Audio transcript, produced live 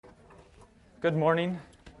Good morning.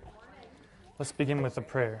 Let's begin with a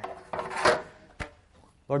prayer.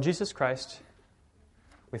 Lord Jesus Christ,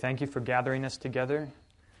 we thank you for gathering us together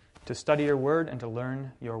to study your word and to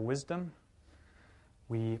learn your wisdom.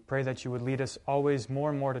 We pray that you would lead us always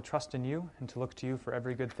more and more to trust in you and to look to you for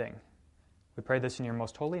every good thing. We pray this in your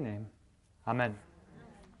most holy name. Amen.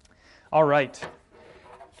 All right.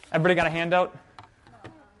 Everybody got a handout?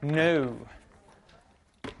 No.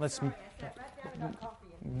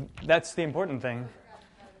 That's the important thing.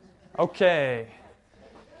 Okay.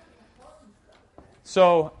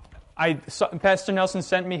 So Pastor Nelson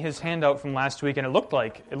sent me his handout from last week, and it looked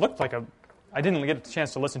like I didn't get a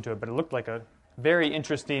chance to listen to it, but it looked like a very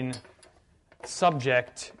interesting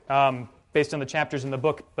subject based on the chapters in the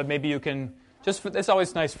book. But maybe you can it's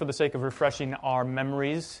always nice for the sake of refreshing our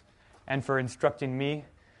memories and for instructing me.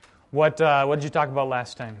 What did you talk about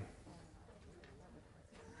last time?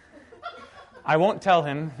 I won't tell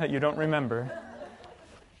him that you don't remember.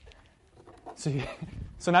 So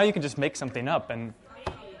now you can just make something up. And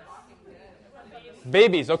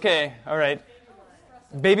babies, okay, all right.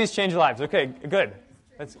 Babies change lives. Okay, good.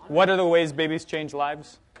 What are the ways babies change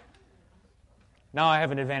lives? Now I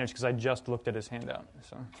have an advantage because I just looked at his handout.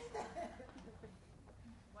 So.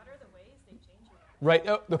 What are the ways they change lives? Right.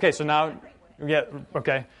 Oh, okay. So now, yeah.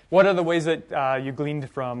 Okay. What are the ways that you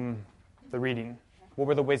gleaned from the reading? What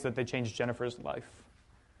were the ways that they changed Jennifer's life?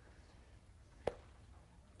 Do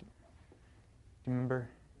you remember?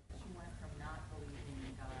 She went from not believing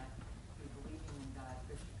in God to believing in God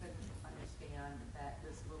because she couldn't understand that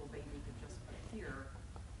this little baby could just appear.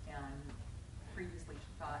 And previously she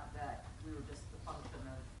thought that we were just the function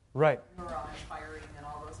of neuron firing and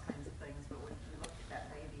all those kinds of things. But when she looked at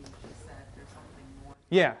that baby, she said there's something more.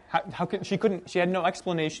 Yeah. She had no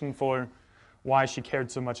explanation for why she cared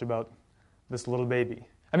so much about this little baby.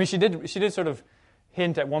 I mean, she did sort of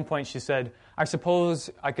hint at one point. She said, "I suppose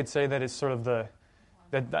I could say that it's sort of the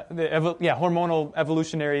hormonal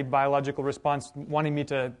evolutionary biological response wanting me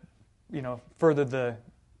to, further the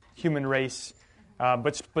human race."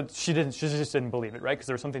 But she didn't. She just didn't believe it, right? Because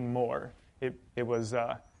there was something more. It was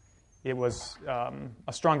a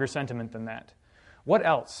stronger sentiment than that. What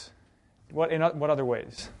else? What other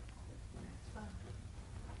ways?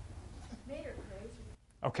 Made her crazy.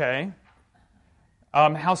 Okay.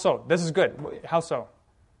 How so? This is good. How so?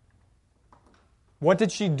 What did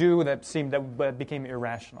she do that became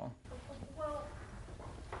irrational? Well,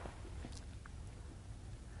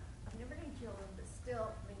 I've never had children, but still,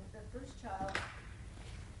 the first child,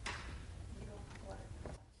 you don't want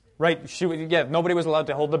it. Right. Nobody was allowed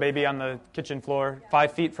to hold the baby on the kitchen floor,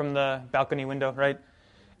 5 feet from the balcony window, right?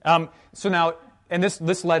 So now, and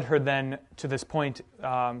this led her then to this point,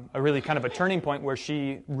 a really kind of a turning point where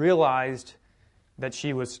she realized that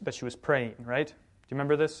she was praying, right? Do you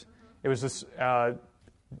remember this? It was this.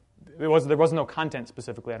 There was no content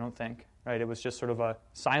specifically, I don't think, right? It was just sort of a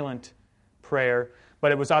silent prayer,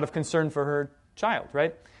 but it was out of concern for her child,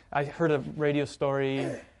 right? I heard a radio story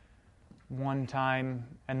one time,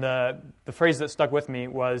 and the phrase that stuck with me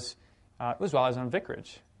was, it was while I was on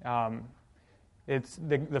vicarage. The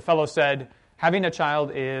fellow said, having a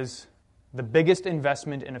child is the biggest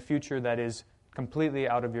investment in a future that is completely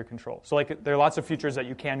out of your control. So there are lots of futures that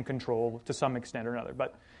you can control to some extent or another,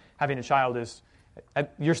 but having a child is,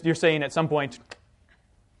 you're saying at some point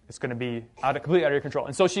it's going to be completely out of your control.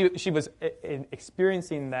 And so she was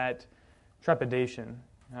experiencing that trepidation,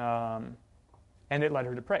 and it led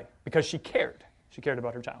her to pray because she cared. She cared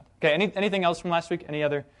about her child. Okay, anything else from last week? Any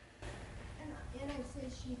other? And I say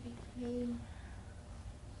she became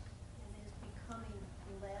and is becoming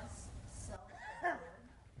less self-aware.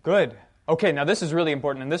 Good. Okay, now this is really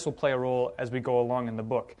important, and this will play a role as we go along in the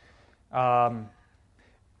book. At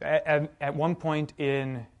one point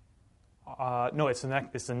in, it's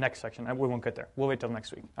the next section. We won't get there. We'll wait till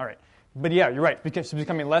next week. All right. But yeah, you're right. Because she's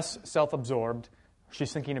becoming less self-absorbed.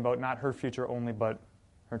 She's thinking about not her future only, but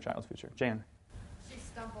her child's future. Jan. She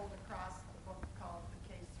stumbled across the book called The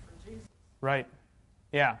Case for Jesus. Right.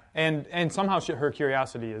 Yeah. And somehow her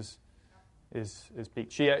curiosity is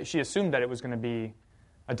piqued. She assumed that it was going to be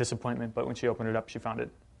a disappointment, but when she opened it up, she found it.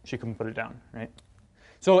 She couldn't put it down, right?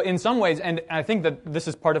 So in some ways, and I think that this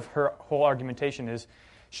is part of her whole argumentation, is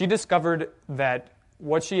she discovered that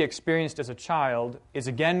what she experienced as a child is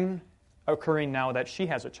again occurring now that she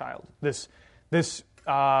has a child. This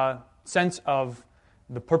sense of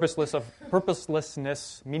the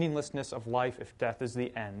purposelessness, meaninglessness of life if death is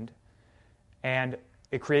the end, and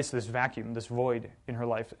it creates this vacuum, this void in her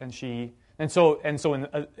life, and so in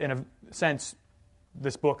a sense,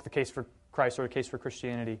 this book, The Case for Christ, or A Case for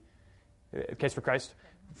Christianity, Case for Christ,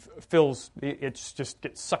 fills, it just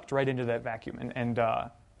gets sucked right into that vacuum,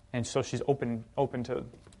 and so she's open to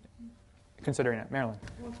considering it. Marilyn.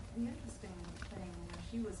 Well, the interesting thing, when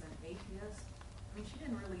she was an atheist, I mean, she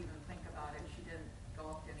didn't really even think about it. She didn't go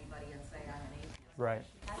up to anybody and say, I'm an atheist. Right.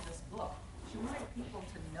 She had this book. She wanted people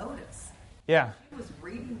to notice. Yeah. She was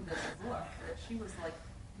reading this book that she was like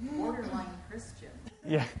borderline Christian.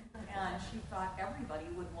 Yeah. And she thought everybody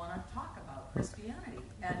would want to talk about Christianity.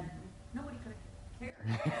 And nobody could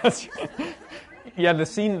have cared. Yeah, the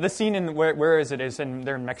scene in where is it? Is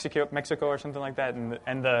they're in Mexico or something like that,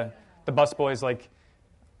 and the busboy's like,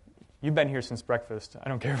 "You've been here since breakfast. I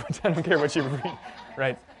don't care what you read."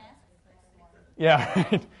 Right. Yeah.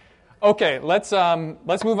 Right. Okay, let's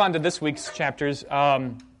move on to this week's chapters.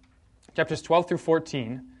 Chapters 12 through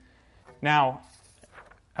 14. Now,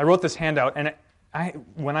 I wrote this handout, and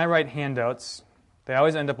when I write handouts, they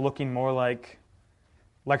always end up looking more like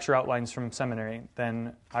lecture outlines from seminary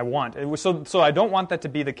than I want. So I don't want that to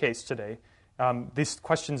be the case today. These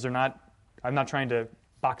questions are not, I'm not trying to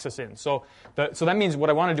box us in. So that means what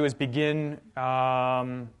I want to do is begin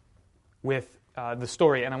with the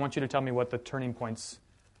story, and I want you to tell me what the turning points,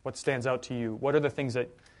 what stands out to you. What are the things that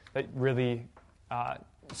really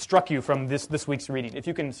struck you from this week's reading? If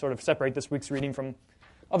you can sort of separate this week's reading from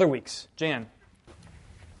other weeks. Jan.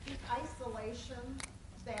 The isolation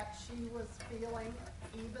that she was feeling,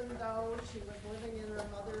 even though she was living in her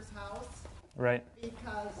mother's house. Right.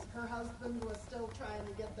 Because her husband was still trying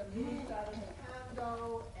to get them moved out of the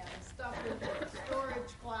condo and stuff into the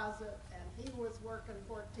storage closet, and he was working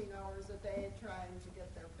 14 hours a day trying to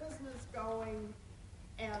get their business going,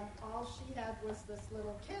 and all she had was this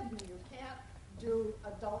little kid, and you can't do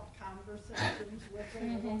adult conversations with a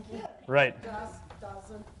little kid. Right. It just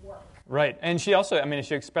doesn't work. Right. And she also,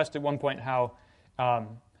 she expressed at one point how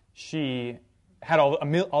she had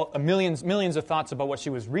millions of thoughts about what she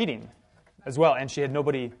was reading as well, and she had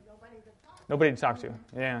nobody to talk to.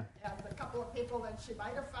 Yeah. And the couple of people that she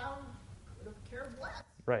might have found would have cared less.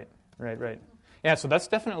 Right. Yeah, so that's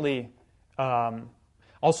definitely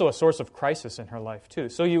also a source of crisis in her life, too.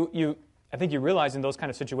 So I think you realize in those kind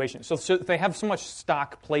of situations, so they have so much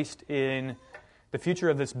stock placed in the future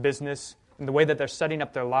of this business and the way that they're setting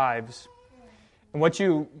up their lives. And what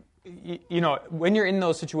when you're in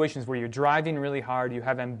those situations where you're driving really hard, you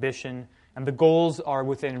have ambition, and the goals are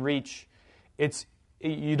within reach,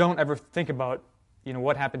 you don't ever think about,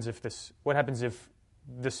 what happens if this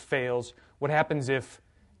fails? What happens if,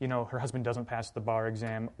 her husband doesn't pass the bar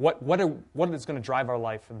exam? What is going to drive our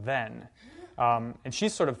life then? And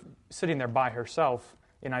she's sort of sitting there by herself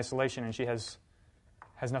in isolation, and she has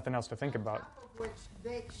nothing else to think about. On top of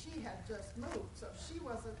which she had just moved, so she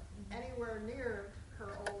wasn't anywhere near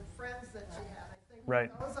her old friends that she had. I think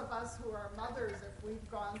Right. those of us who are mothers, if we've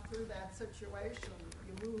gone through that situation,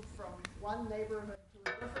 you move from one neighborhood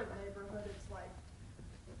to a different neighborhood, it's like,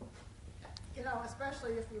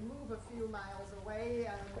 especially if you move a few miles away,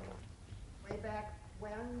 and way back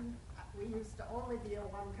when we used to only be a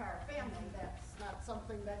one-car family. That's not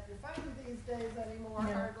something that you find these days anymore,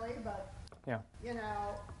 hardly, but, Yeah.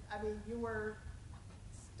 You were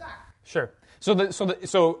stuck. Sure.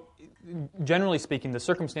 So generally speaking, the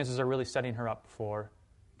circumstances are really setting her up for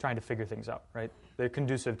trying to figure things out, right? They're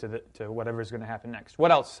conducive to whatever is going to happen next.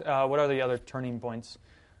 What else? What are the other turning points?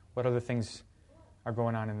 What other things are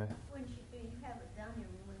going on in the... When you have it down here,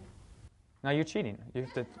 Now you're cheating. You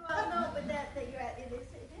have to... well, no, but that you're at, it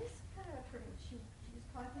is kind of pretty. She was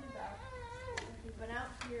talking about. We've been out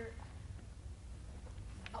here.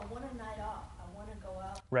 I want a night off. I want to go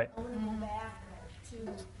out. Right. I want to go back to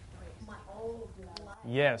my old life.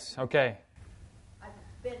 Yes. Okay.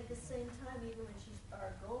 But at the same time, even when she's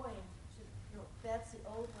going to, that's the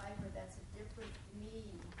old life, or that's a different me.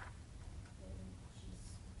 And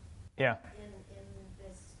she's Yeah. in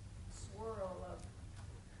this swirl of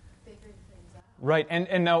figuring things out. Right.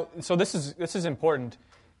 And now, so this is important,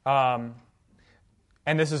 and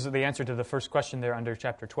this is the answer to the first question there under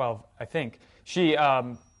chapter 12. I think she's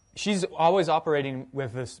always operating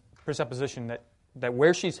with this presupposition that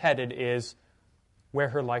where she's headed is where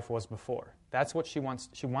her life was before. That's what she wants.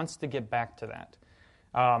 She wants to get back to that.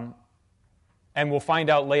 And we'll find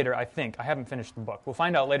out later, I think. I haven't finished the book. We'll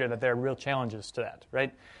find out later that there are real challenges to that,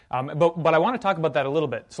 right? But I want to talk about that a little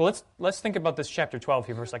bit. So let's think about this chapter 12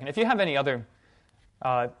 here for a second. If you have any other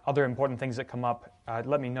important things that come up,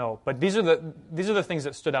 let me know. But these are the things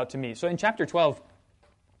that stood out to me. So in chapter 12,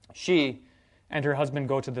 she and her husband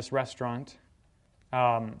go to this restaurant,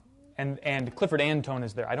 and Clifford Antone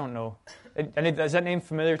is there. I don't know. Is that name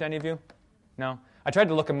familiar to any of you? No? I tried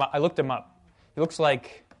to look him up. I looked him up. He looks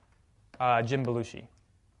like Jim Belushi.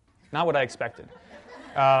 Not what I expected.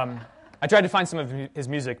 I tried to find some of his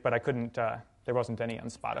music, but I couldn't. There wasn't any on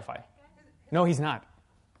Spotify. No, he's not.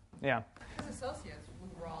 Yeah. His associates, Lou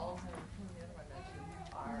Rawls and the other one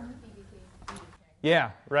I mentioned, are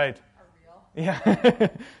Yeah. Right. real. Yeah.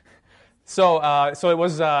 So it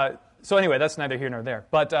was. So anyway, that's neither here nor there.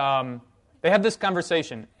 But they have this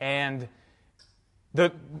conversation, and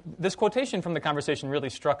this quotation from the conversation really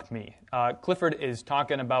struck me. Clifford is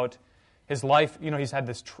talking about his life. You know, he's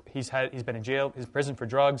been in jail, he's in prison for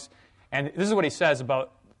drugs, and this is what he says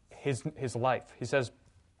about his life. He says,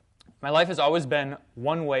 "My life has always been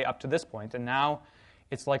one way up to this point, and now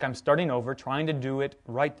it's like I'm starting over, trying to do it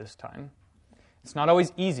right this time. It's not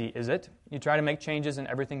always easy, is it? You try to make changes and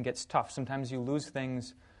everything gets tough. Sometimes you lose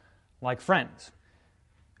things like friends."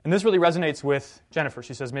 And this really resonates with Jennifer.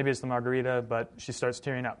 She says maybe it's the margarita, but she starts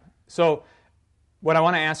tearing up. So what I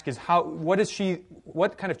want to ask is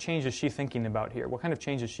what kind of change is she thinking about here? What kind of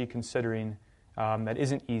change is she considering that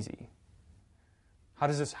isn't easy? How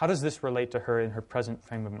does this relate to her in her present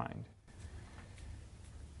frame of mind?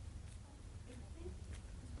 I think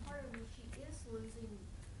part of it, she's losing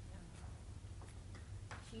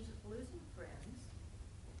friends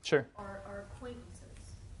Sure. or acquaintances.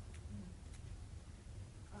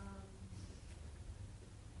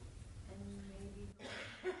 And maybe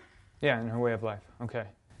Yeah, in her way of life. Okay.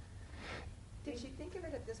 Did she think of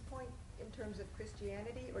it at this point in terms of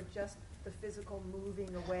Christianity, or just the physical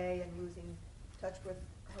moving away and losing touch with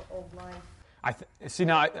her old life? I see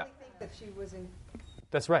now. I really think that she was in.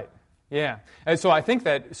 That's right. Yeah. And so I think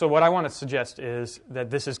that, so what I want to suggest is that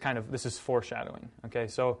this is foreshadowing. Okay.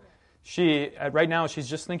 So right now she's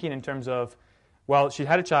just thinking in terms of, well, she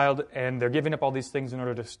had a child and they're giving up all these things in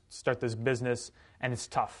order to start this business, and it's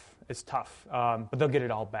tough. It's tough. But they'll get it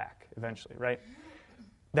all back eventually, right?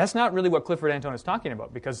 That's not really what Clifford Antone is talking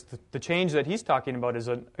about, because the change that he's talking about is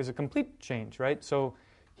a complete change, right? So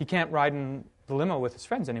he can't ride in the limo with his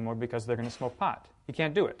friends anymore because they're going to smoke pot. He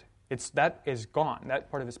can't do it. That is gone. That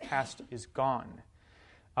part of his past is gone.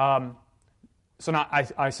 So now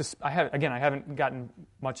I haven't gotten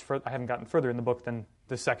much further. I haven't gotten further in the book than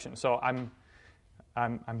this section. So I'm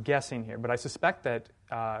guessing here, but I suspect that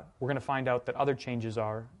we're going to find out that other changes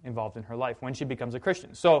are involved in her life when she becomes a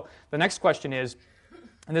Christian. So the next question is,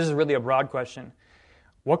 and this is really a broad question,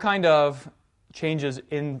 what kind of changes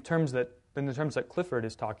in the terms that Clifford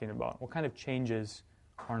is talking about, what kind of changes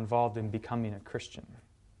are involved in becoming a Christian?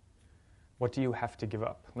 What do you have to give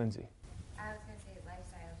up, Lindsay? I was going to say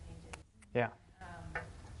lifestyle changes. Yeah.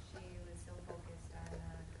 She was so focused on,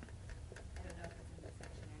 I don't know if it's in the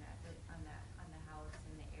section or not, but on the house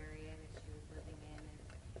and the area that she was living in,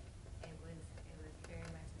 and it was very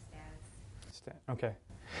much a status. Okay.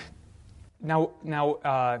 Now,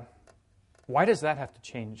 why does that have to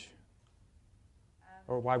change?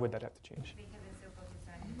 Or why would that have to change? Because it's so focused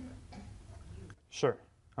on you. Sure.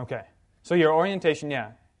 Okay. So your orientation,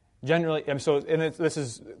 yeah. Generally,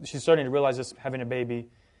 she's starting to realize this, having a baby,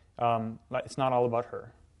 it's not all about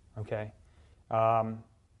her. Okay.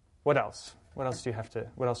 What else? What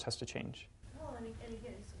else has to change? well, and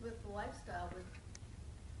again, it's with the lifestyle.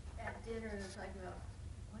 At dinner, they're talking about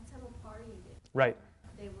let's have a party again. Right.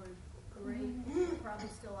 They were great. Probably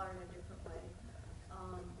still are in a different way.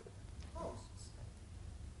 Hosts.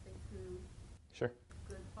 They threw Sure.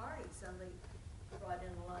 good parties. Somebody brought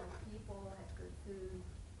in a lot of people, had good food,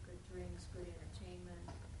 good drinks, good entertainment,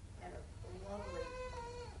 had a lovely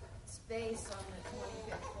space on the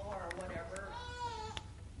 25th floor or whatever.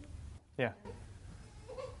 Yeah.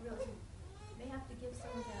 Really, they have to give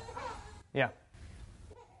some of that up. Yeah.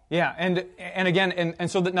 Yeah, and again,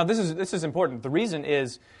 and so now this is important. The reason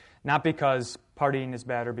is not because partying is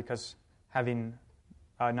bad or because having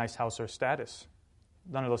a nice house or status.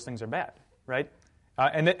 None of those things are bad, right?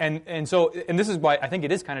 And this is why I think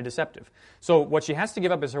it is kind of deceptive. So what she has to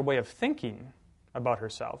give up is her way of thinking about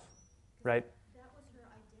herself, right? That was her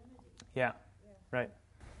identity. Yeah. Right.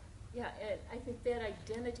 Yeah, and I think that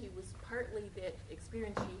identity was partly that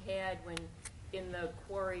experience she had when in the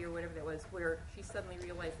quarry or whatever that was, where she suddenly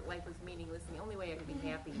realized that life was meaningless, and the only way I could be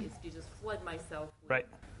happy is to just flood myself with Right.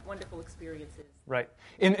 wonderful experiences. Right.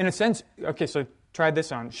 In a sense, okay, so try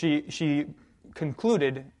this on. She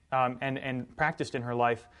concluded and practiced in her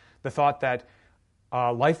life the thought that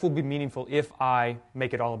life will be meaningful if I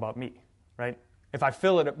make it all about me, right? If I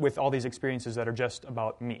fill it with all these experiences that are just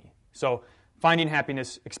about me. So finding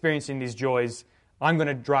happiness, experiencing these joys, I'm going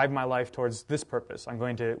to drive my life towards this purpose.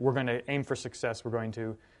 We're going to aim for success. We're going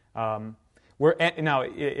to, now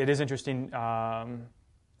it is interesting.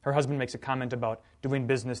 Her husband makes a comment about doing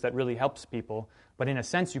business that really helps people, but in a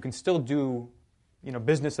sense, you can still do,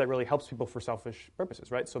 business that really helps people for selfish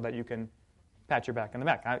purposes, right? So that you can pat your back on the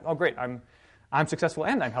back. Oh, great, I'm successful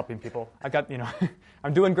and I'm helping people. I got,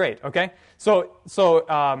 I'm doing great. Okay, so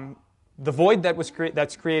the void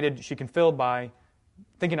that's created, she can fill by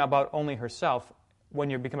thinking about only herself. When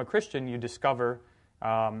you become a Christian, you discover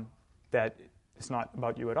that it's not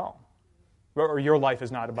about you at all, or your life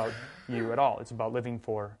is not about you at all. It's about living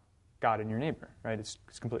for God and your neighbor. Right? It's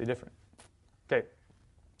completely different. Okay,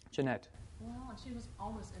 Jeanette. Well, and she was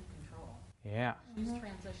always in control. Yeah. She's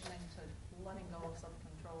transitioning to letting go of some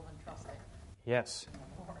control and trusting. Yes. in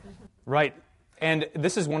the Lord. Right. And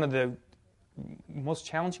this is one of the most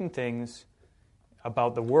challenging things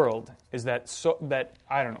about the world is that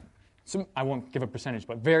I don't know. I won't give a percentage,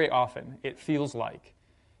 but very often it feels like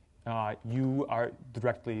you are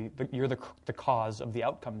you're the cause of the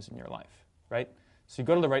outcomes in your life, right? So you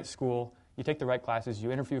go to the right school, you take the right classes,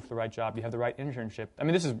 you interview for the right job, you have the right internship. I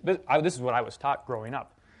mean, this is what I was taught growing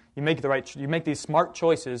up. You make these smart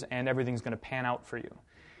choices, and everything's going to pan out for you.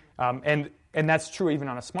 And that's true even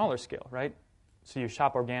on a smaller scale, right? So you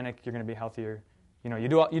shop organic, you're going to be healthier. You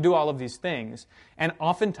do all of these things, and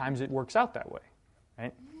oftentimes it works out that way,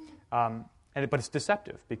 right? But it's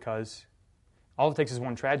deceptive because all it takes is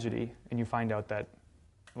one tragedy, and you find out that,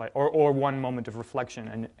 or one moment of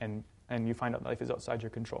reflection, and you find out life is outside your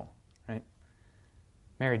control, right?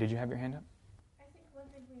 Mary, did you have your hand up? I think one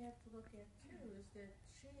thing we have to look at too is that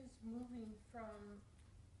she is moving from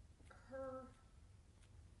her.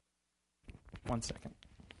 1 second.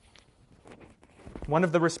 One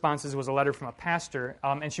of the responses was a letter from a pastor,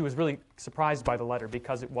 and she was really surprised by the letter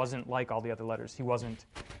because it wasn't like all the other letters. He wasn't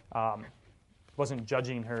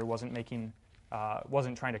judging her, wasn't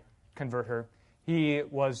trying to convert her. He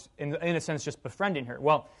was, in a sense, just befriending her.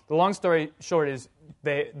 Well, the long story short is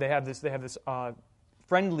they have this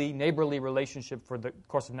friendly, neighborly relationship for the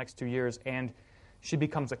course of the next 2 years, and she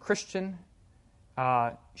becomes a Christian.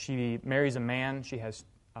 She marries a man. She has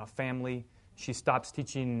a family. She stops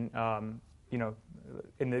teaching,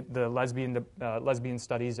 in the lesbian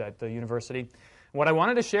studies at the university. What I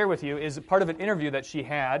wanted to share with you is part of an interview that she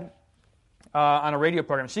had on a radio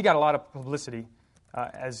program. She got a lot of publicity,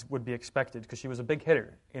 as would be expected, because she was a big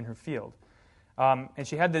hitter in her field. And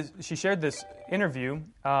she shared this interview,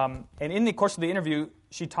 and in the course of the interview,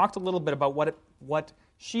 she talked a little bit about what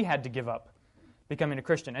she had to give up becoming a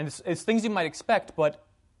Christian. And it's things you might expect, but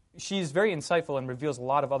she's very insightful and reveals a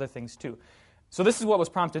lot of other things too. So this is what was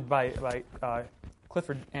prompted by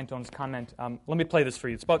Clifford Antone's comment. Let me play this for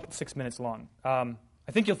you. It's about 6 minutes long. I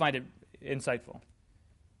think you'll find it insightful.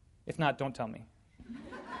 If not, don't tell me.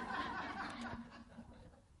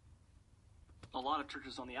 A lot of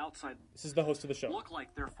churches on the outside This is the host of the show. look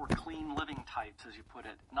like they're for clean living types, as you put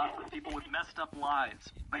it, not for people with messed up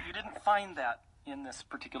lives. But you didn't find that in this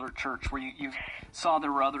particular church, where you saw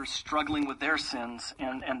there were others struggling with their sins,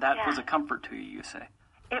 and that was a comfort to you say.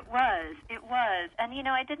 It was. And,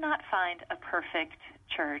 I did not find a perfect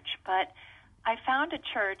church, but I found a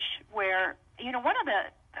church where,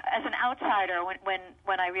 as an outsider,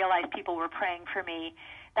 when I realized people were praying for me,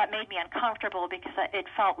 that made me uncomfortable because it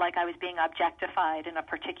felt like I was being objectified in a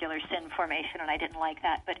particular sin formation, and I didn't like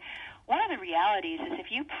that. But one of the realities is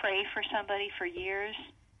if you pray for somebody for years,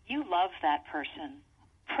 you love that person.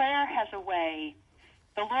 Prayer has a way.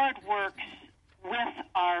 The Lord works with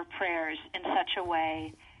our prayers in such a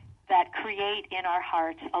way that create in our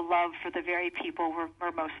hearts a love for the very people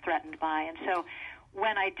we're most threatened by. And so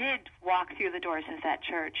when I did walk through the doors of that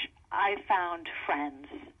church, I found friends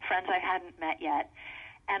I hadn't met yet.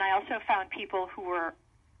 And I also found people who were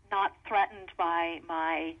not threatened by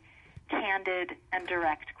my candid and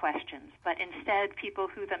direct questions, but instead people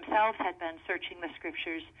who themselves had been searching the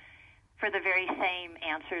Scriptures for the very same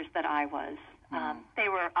answers that I was. They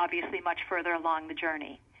were obviously much further along the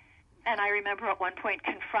journey. And I remember at one point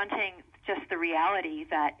confronting just the reality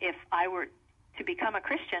that if I were to become a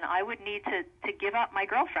Christian, I would need to give up my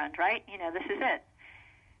girlfriend, right? This is it.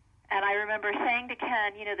 And I remember saying to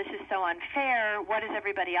Ken, this is so unfair. What does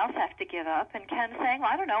everybody else have to give up? And Ken saying, well,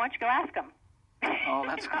 I don't know. Why don't you go ask them? Oh,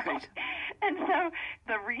 that's great. And so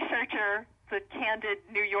the researcher, the candid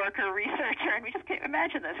New Yorker researcher, and we just can't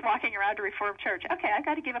imagine this, walking around a Reformed church. Okay, I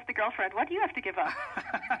got to give up the girlfriend. What do you have to give up?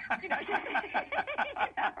 Right?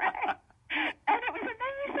 And it was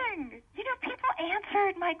amazing. People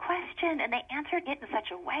answered my question, and they answered it in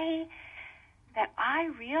such a way that I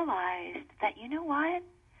realized that, you know what?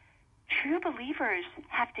 True believers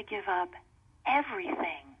have to give up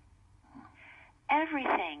everything.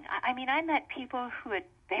 Everything. I met people who had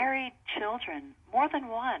buried children, more than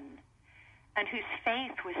one, and whose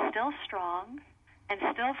faith was still strong and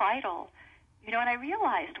still vital. And I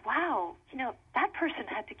realized, wow, that person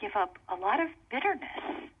had to give up a lot of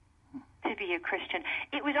bitterness to to be a Christian.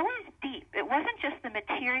 It was always deep. It wasn't just the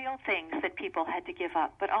material things that people had to give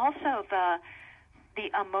up, but also the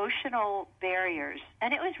emotional barriers.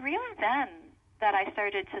 And it was really then that I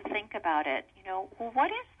started to think about it. Well, what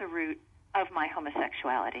is the root of my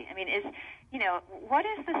homosexuality? I mean, what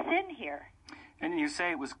is the sin here? And you say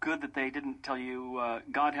it was good that they didn't tell you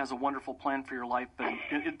God has a wonderful plan for your life, but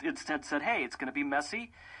it instead said, hey, it's going to be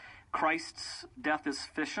messy. Christ's death is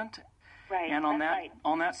sufficient. Right. And on right.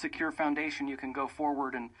 on that secure foundation, you can go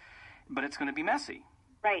forward, but it's going to be messy.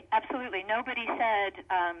 Right, absolutely. Nobody said,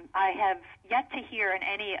 I have yet to hear in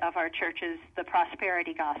any of our churches the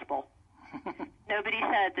prosperity gospel. Nobody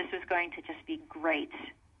said this was going to just be great,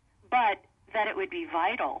 but that it would be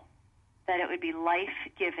vital, that it would be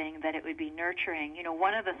life-giving, that it would be nurturing.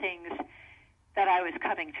 One of the things that I was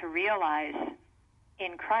coming to realize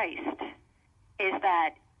in Christ is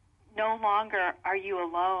that no longer are you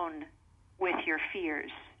alone with your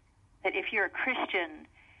fears. That if you're a Christian,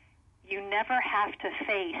 you never have to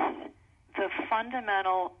face the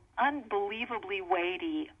fundamental, unbelievably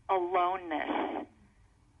weighty aloneness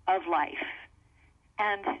of life.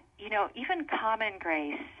 And, even common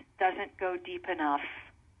grace doesn't go deep enough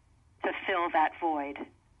to fill that void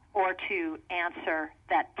or to answer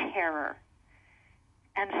that terror.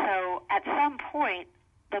 And so at some point,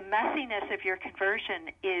 the messiness of your conversion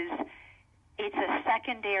it's a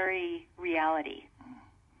secondary reality.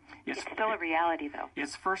 It's still a reality, though.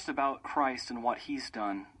 It's first about Christ and what he's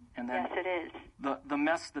done. And then yes, it is. The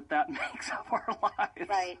mess that makes of our lives.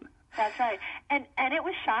 Right. That's right. And it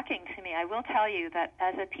was shocking to me. I will tell you that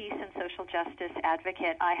as a peace and social justice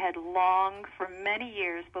advocate, I had long, for many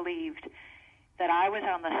years, believed that I was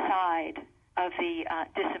on the side of the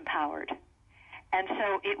disempowered. And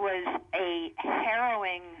so it was a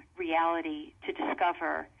harrowing reality to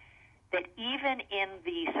discover that even in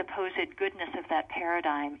the supposed goodness of that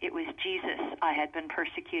paradigm, it was Jesus I had been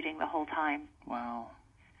persecuting the whole time. Wow.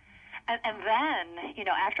 And then,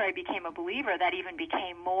 after I became a believer, that even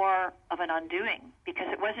became more of an undoing, because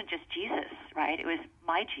it wasn't just Jesus, right? It was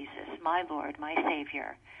my Jesus, my Lord, my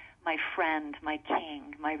Savior, my friend, my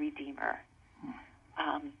King, my Redeemer.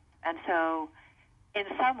 And so, in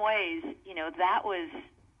some ways, that was,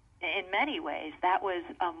 in many ways, that was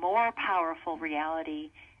a more powerful reality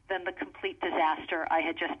than the complete disaster I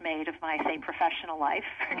had just made of my, say, professional life,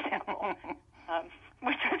 for example,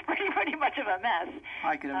 which was pretty much of a mess.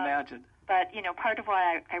 I can imagine. But, part of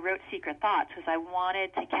why I wrote Secret Thoughts was I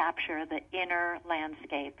wanted to capture the inner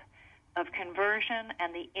landscape of conversion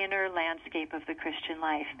and the inner landscape of the Christian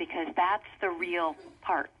life, because that's the real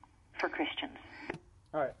part for Christians.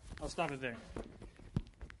 All right, I'll stop it there.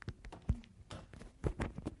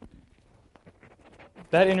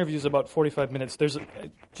 That interview is about 45 minutes. There's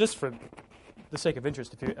just for the sake of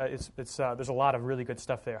interest, if you, there's a lot of really good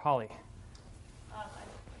stuff there. Holly. I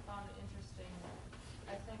found it interesting.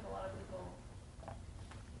 I think a lot of people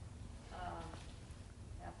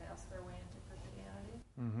half-ass their way into Christianity.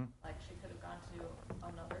 Mm-hmm. Like she could have gone to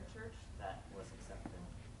another church that was accepting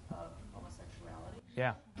of homosexuality.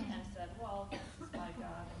 Yeah. And said, well, this is my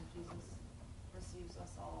God, and Jesus receives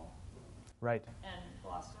us all. Right. And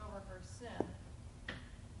glossed over her sin.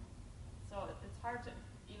 So it's hard to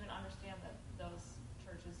even understand that those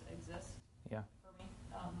churches exist. Yeah. For me.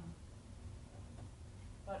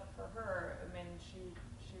 But for her, I mean, she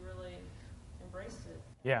really embraced it.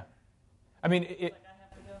 Yeah. I mean, like I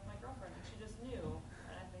have to go with my girlfriend, and she just knew.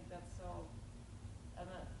 And I think that's so. And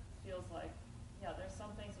that feels like, there's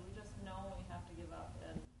some things that we just know we have to give up,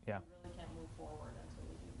 and we really can't move forward until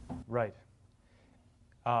we do. Right.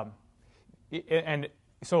 And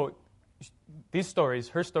so these stories,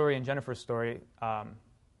 her story and Jennifer's story, are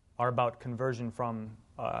about conversion from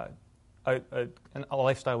a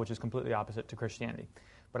lifestyle which is completely opposite to Christianity.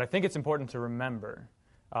 But I think it's important to remember,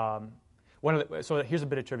 so here's a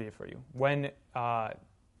bit of trivia for you. When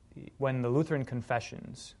the Lutheran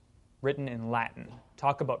confessions, written in Latin,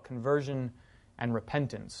 talk about conversion and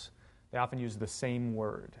repentance, they often use the same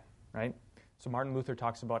word, right? So Martin Luther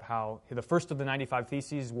talks about how the first of the 95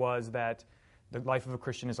 Theses was that the life of a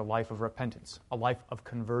Christian is a life of repentance, a life of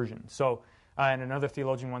conversion. So, and another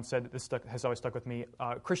theologian once said, this has always stuck with me,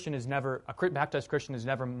 a baptized Christian is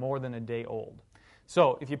never more than a day old.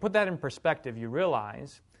 So if you put that in perspective, you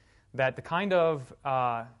realize that the kind of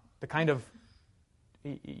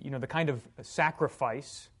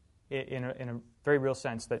sacrifice in a very real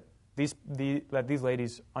sense that these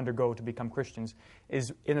ladies undergo to become Christians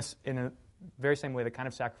is in a very same way the kind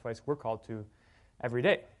of sacrifice we're called to every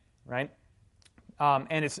day, right?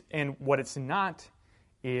 And what it's not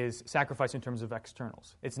is sacrifice in terms of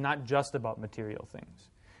externals. It's not just about material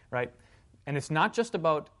things, right? And it's not just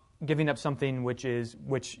about giving up something which is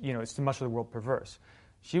to much of the world perverse.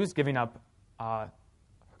 She was giving up her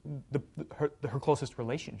closest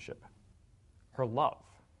relationship, her love,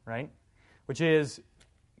 right? Which is,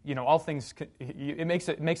 all things. It makes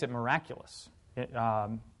it miraculous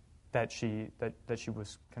that she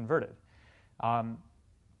was converted.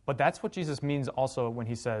 But that's what Jesus means also when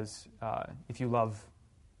he says, if you love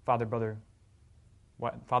father,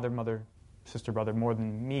 mother, sister, brother more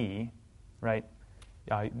than me, right?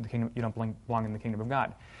 You don't belong in the kingdom of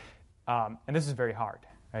God. And this is very hard,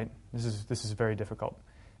 right? This is very difficult.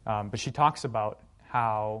 But she talks about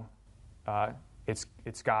how it's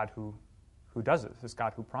God who does this. It's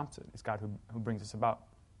God who prompts it. It's God who brings this about.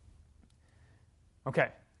 Okay.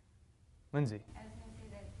 Lindsay. I was going to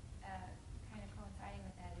say that kind of coinciding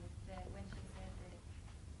with that is that when she said that,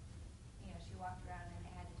 she walked around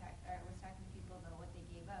and was talking to people about what they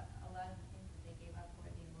gave up, a lot of the things that they gave up were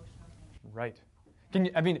the emotional things. Right.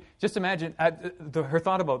 Just imagine her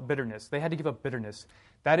thought about bitterness. They had to give up bitterness.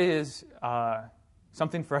 That is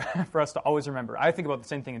something for us to always remember. I think about the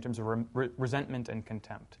same thing in terms of resentment and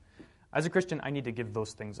contempt. As a Christian, I need to give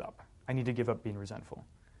those things up. I need to give up being resentful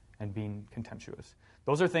and being contemptuous.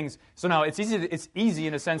 Those are things. So now it's easy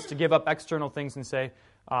in a sense to give up external things and say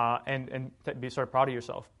and be sort of proud of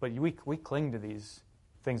yourself. But we cling to these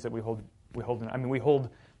things that we hold. We hold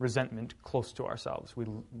resentment close to ourselves. We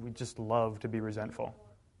just love to be resentful.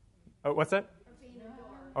 Oh, what's that?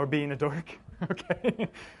 Or being a dork. Okay.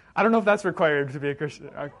 I don't know if that's required to be a Christian.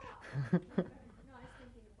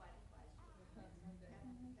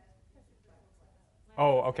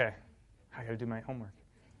 Oh, okay. I got to do my homework.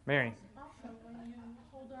 Mary. Also, when you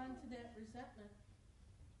hold on to that resentment,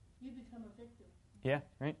 you become a victim. Yeah,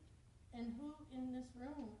 right? And who in this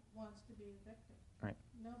room wants to be a victim? Right.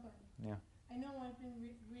 Nobody. Yeah. I know I've been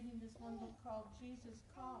reading this one book called Jesus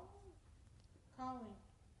Calling,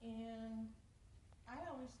 and I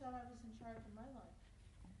always thought I was in charge of my life.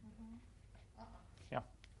 Yeah.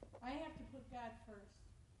 I have to put God first,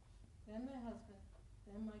 then my husband,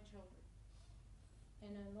 then my children.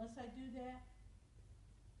 And unless I do that,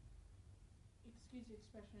 excuse the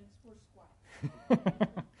expression, it's worse squat.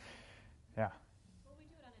 Yeah. Well, we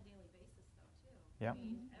do it on a daily basis, though, too. Yeah. Every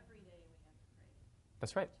day we have to pray.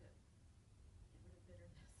 That's right. To get rid of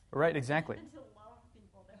bitterness. Right, exactly. And to love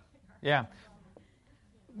people that we are. Yeah.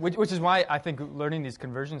 Which is why I think learning these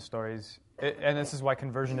conversion stories, and this is why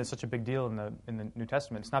conversion is such a big deal in the New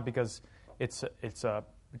Testament. It's not because it's a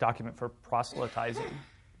document for proselytizing.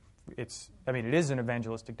 It is an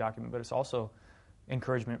evangelistic document, but it's also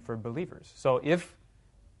encouragement for believers. So if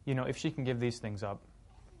she can give these things up,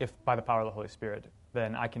 if by the power of the Holy Spirit,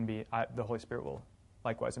 then the Holy Spirit will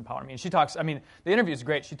likewise empower me. And she talks, the interview is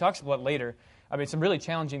great. She talks about later, some really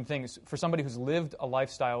challenging things for somebody who's lived a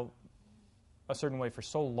lifestyle a certain way for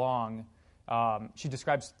so long. She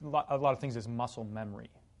describes a lot of things as muscle memory,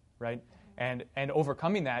 right? And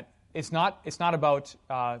overcoming that, it's not about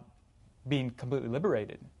being completely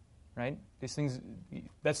liberated, right? These things,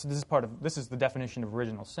 this is the definition of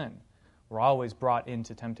original sin. We're always brought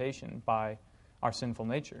into temptation by our sinful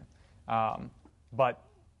nature, but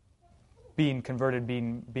being converted,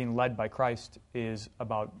 being led by Christ, is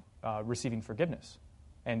about receiving forgiveness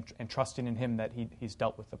and trusting in Him that He's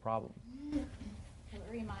dealt with the problem. It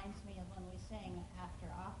reminds me of when we sing after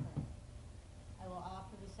offering, I will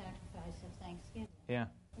offer the sacrifice of thanksgiving. Yeah.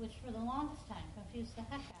 Which for the longest time confused the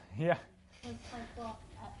heck out of me. Yeah. It's like, well,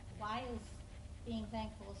 why is being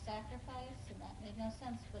thankful a sacrifice? And that made no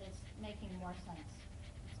sense, but it's making more sense.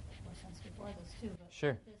 It's made more sense before this too, but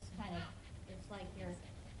Sure. this kind of, it's like you're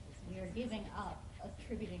giving up,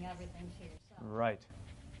 attributing everything to yourself. Right.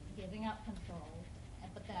 Giving up control,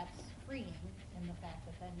 but that's freeing in the fact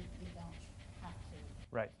that then you don't have to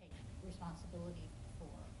take responsibility for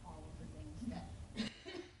all of the things that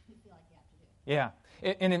you feel like you have to do. Yeah.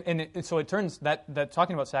 And so it turns that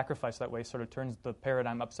talking about sacrifice that way sort of turns the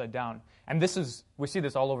paradigm upside down. And we see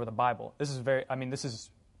this all over the Bible. This is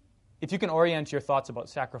if you can orient your thoughts about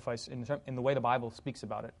sacrifice in the way the Bible speaks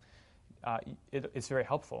about it, it's very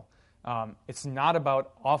helpful. It's not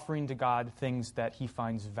about offering to God things that He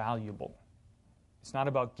finds valuable. It's not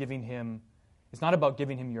about giving Him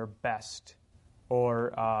your best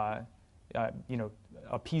or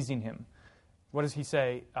appeasing Him. What does He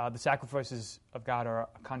say? The sacrifices of God are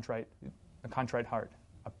a contrite heart,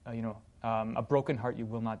 a broken heart you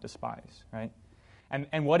will not despise. Right?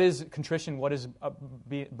 And what is contrition? What is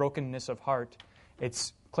brokenness of heart?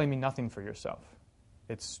 It's claiming nothing for yourself.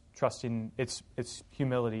 It's trusting. It's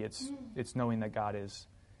humility. It's knowing that God is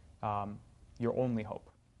your only hope.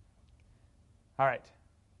 All right.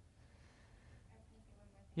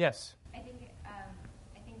 Yes. I think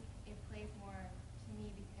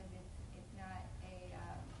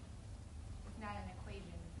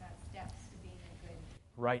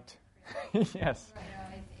Right. Yes. You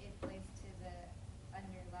know, it plays to the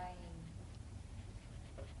underlying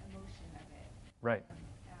emotion of it. Right.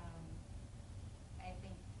 I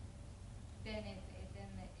think then it's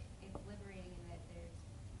liberating that there's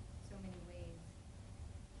so many ways.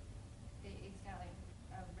 It's not like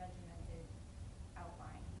a regimented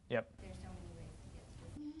outline. Yep. There's so many ways to get to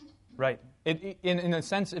it. Right. In a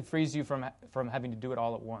sense, it frees you from having to do it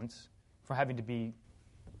all at once, from having to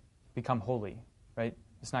become holy. Right.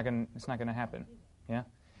 It's not going to happen. Yeah.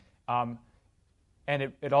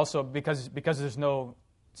 And it also because there's no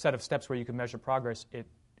set of steps where you can measure progress.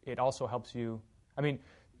 It also helps you. I mean,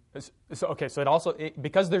 so it also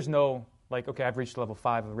because there's no like okay, I've reached level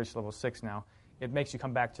 5, I've reached level 6 now. It makes you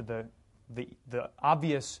come back to the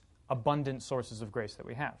obvious abundant sources of grace that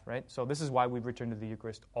we have, right? So this is why we return to the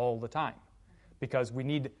Eucharist all the time, because we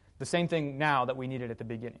need the same thing now that we needed at the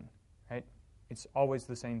beginning, right? It's always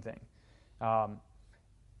the same thing,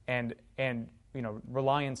 and you know,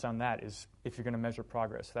 reliance on that is if you're going to measure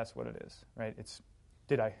progress, that's what it is, right? It's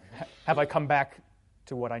have I come back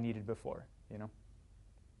to what I needed before, you know?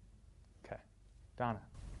 Okay, Donna.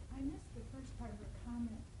 I missed the first part of her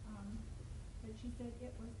comment, but she said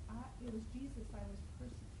it was Jesus I was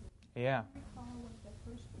persecuted. Yeah. Do you recall what the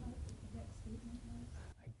first part of that statement was?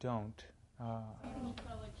 I don't. I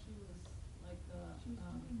felt like she was like She was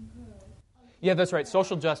doing good. Yeah, that's right.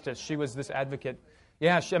 Social justice. She was this advocate.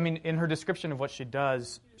 Yeah, I mean, in her description of what she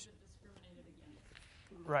does. she was discriminated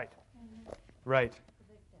against. Right. Right.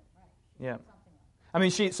 Yeah. I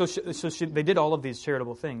mean, they did all of these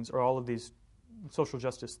charitable things or all of these social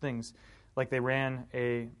justice things. Like they ran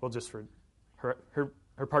just for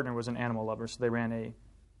her partner was an animal lover, so they ran a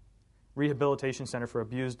rehabilitation center for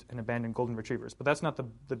abused and abandoned golden retrievers. But that's not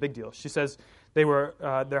the big deal. She says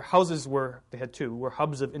their houses they had two, were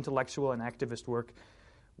hubs of intellectual and activist work.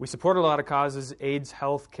 We support a lot of causes: AIDS,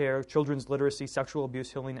 health care, children's literacy, sexual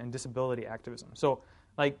abuse healing, and disability activism. So,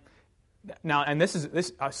 like, now, and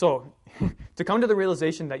so to come to the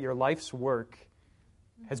realization that your life's work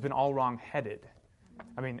has been all wrong-headed,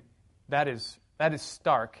 I mean, that is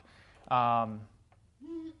stark. But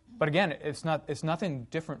again, it's nothing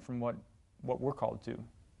different from what we're called to,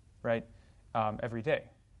 right? Every day,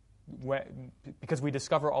 because we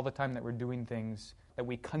discover all the time that we're doing things that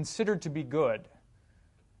we consider to be good,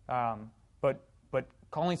 but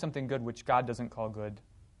calling something good which God doesn't call good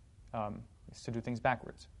is to do things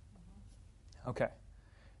backwards. Okay.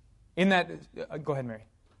 In that, go ahead, Mary.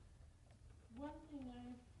 One thing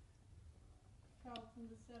I felt in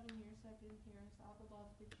the 7 years I've been here is all the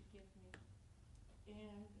love that you give me.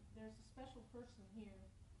 And there's a special person here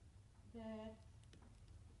that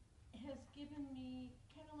has given me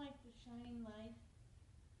kind of like the shining light.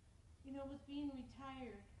 You know, with being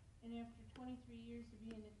retired and after 23 years of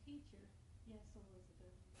being a teacher, yes,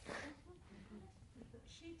 Elizabeth,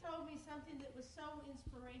 she told me something that was so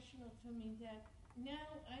inspirational to me that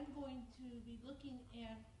now I'm going to be looking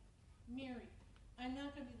at Mary. I'm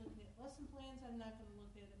not going to be looking at lesson plans. I'm not going to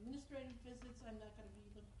look at administrative visits. I'm not going to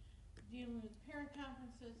be dealing with parent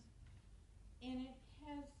conferences. And it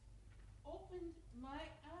has opened my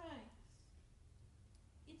eyes.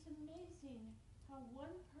 It's amazing how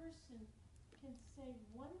one person can say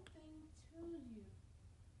one thing to you.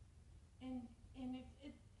 And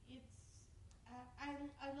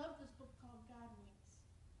I love this book called God Winks.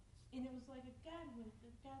 And it was like a God wink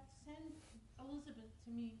that God sent Elizabeth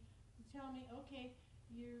to me to tell me, okay,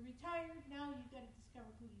 you're retired, now you've got to discover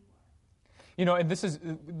who you are. You know, and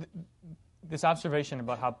this observation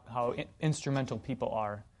about how instrumental people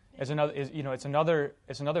are is another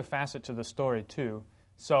facet to the story too.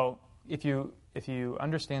 So if you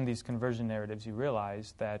understand these conversion narratives, you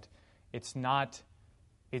realize that it's not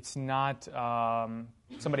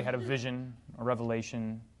somebody had a vision, a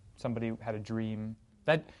revelation, somebody had a dream.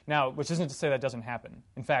 Which isn't to say that doesn't happen.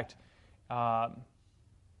 In fact,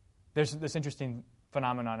 there's this interesting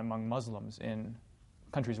phenomenon among Muslims in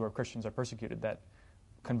countries where Christians are persecuted that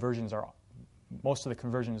most of the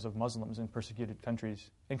conversions of Muslims in persecuted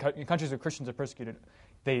countries, in countries where Christians are persecuted,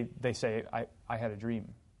 they say, I had a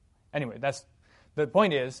dream. Anyway, the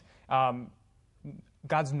point is,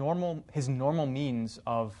 God's his normal means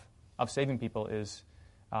of saving people is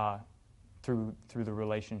through the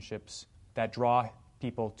relationships that draw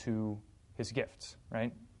people to his gifts,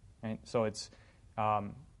 right? So it's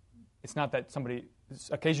not that somebody,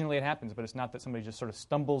 occasionally it happens, but it's not that somebody just sort of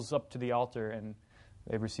stumbles up to the altar and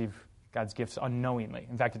they receive God's gifts unknowingly.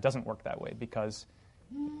 In fact, it doesn't work that way because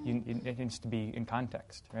it needs to be in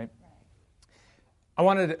context, right?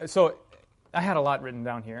 So I had a lot written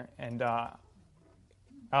down here, and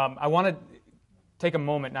I wanted take a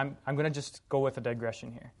moment, and I'm going to just go with a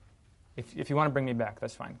digression here. If you want to bring me back,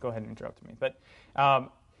 that's fine. Go ahead and interrupt me. But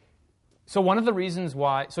so one of the reasons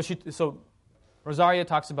why, so Rosaria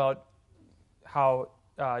talks about how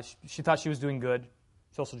she thought she was doing good,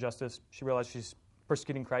 social justice. She realized she's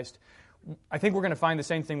persecuting Christ. I think we're going to find the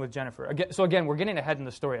same thing with Jennifer. So again, we're getting ahead in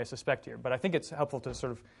the story, I suspect, here. But I think it's helpful to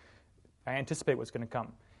sort of anticipate what's going to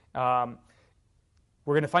come.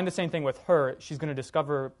 We're going to find the same thing with her. She's going to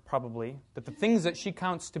discover, probably, that the things that she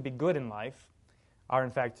counts to be good in life are,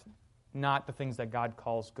 in fact, not the things that God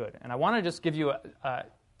calls good. And I want to just give you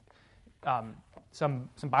some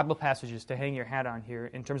Bible passages to hang your hat on here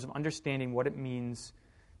in terms of understanding what it means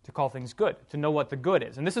to call things good, to know what the good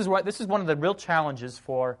is. And this is one of the real challenges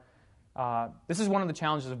this is one of the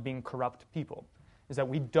challenges of being corrupt people, is that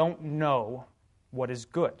we don't know what is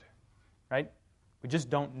good, right? We just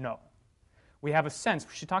don't know. We have a sense.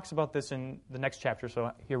 She talks about this in the next chapter,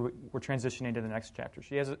 so here we're transitioning to the next chapter.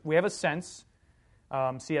 We have a sense.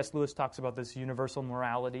 C.S. Lewis talks about this universal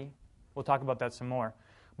morality. We'll talk about that some more.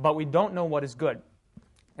 But we don't know what is good.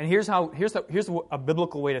 And here's a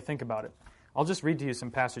biblical way to think about it. I'll just read to you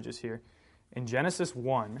some passages here. In Genesis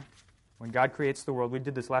 1, when God creates the world, we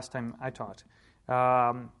did this last time I taught.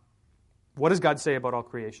 What does God say about all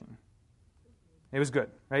creation? It was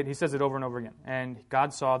good, right? He says it over and over again. And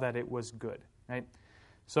God saw that it was good, right?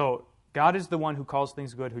 So God is the one who calls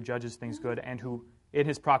things good, who judges things good, and who, in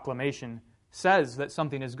his proclamation, says that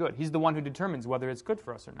something is good. He's the one who determines whether it's good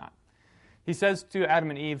for us or not. He says to Adam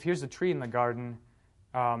and Eve, here's a tree in the garden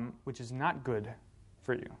which is not good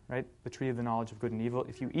for you, right? The tree of the knowledge of good and evil.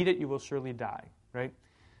 If you eat it, you will surely die, right?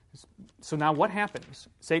 So now what happens?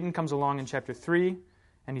 Satan comes along in chapter 3,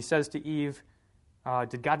 and he says to Eve,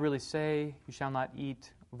 did God really say you shall not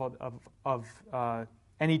eat of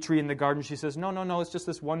any tree in the garden? She says, no, it's just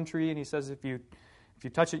this one tree. And he says, if you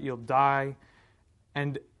touch it, you'll die.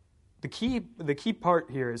 And the key part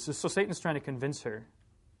here is, so Satan's trying to convince her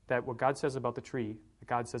that what God says about the tree, that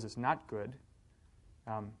God says is not good,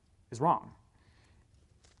 is wrong.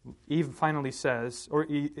 Eve finally says,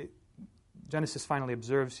 Genesis finally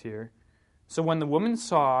observes here, so when the woman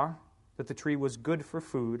saw that the tree was good for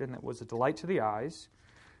food, and that was a delight to the eyes,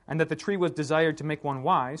 and that the tree was desired to make one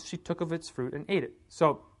wise, she took of its fruit and ate it.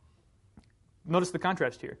 So, notice the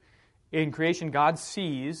contrast here. In creation, God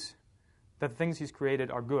sees that the things he's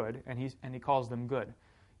created are good, and he calls them good.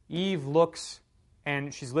 Eve looks,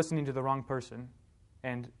 and she's listening to the wrong person,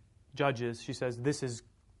 and judges. She says, this is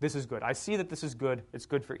good. I see that this is good. It's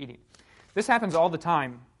good for eating. This happens all the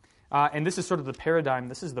time. And this is sort of the paradigm,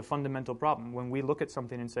 this is the fundamental problem, when we look at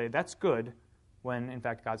something and say, that's good, when in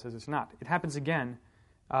fact God says it's not. It happens again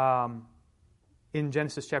in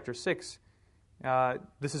Genesis chapter 6.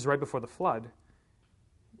 This is right before the flood.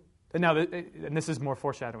 And this is more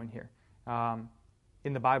foreshadowing here.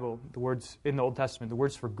 In the Bible, in the Old Testament, the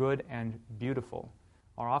words for good and beautiful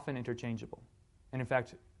are often interchangeable. And in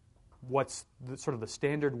fact, what's sort of the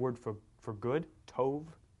standard word for good, tov,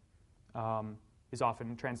 is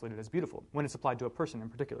often translated as beautiful when it's applied to a person in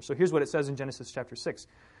particular. So here's what it says in Genesis chapter 6.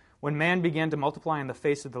 When man began to multiply on the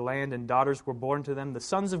face of the land and daughters were born to them, the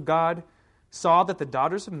sons of God saw that the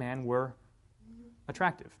daughters of man were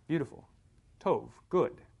attractive, beautiful, tov,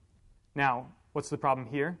 good. Now, what's the problem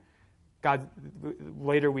here?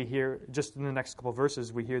 Later we hear, just in the next couple of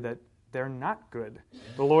verses, we hear that they're not good.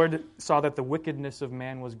 The Lord saw that the wickedness of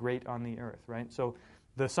man was great on the earth, right? So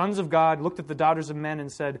the sons of God looked at the daughters of men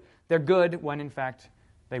and said, they're good, when in fact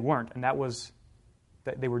they weren't. And that was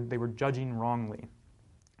that they were judging wrongly.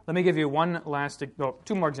 Let me give you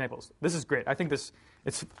two more examples. This is great. I think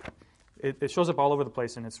it shows up all over the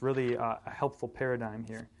place, and it's really a helpful paradigm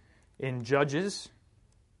here. In Judges,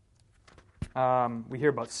 we hear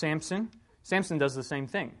about Samson. Samson does the same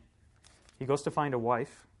thing. He goes to find a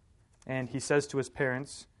wife, and he says to his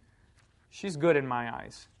parents, she's good in my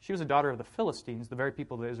eyes. She was a daughter of the Philistines, the very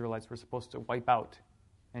people the Israelites were supposed to wipe out.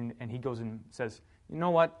 And he goes and says, you know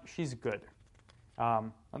what? She's good.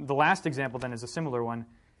 The last example then is a similar one.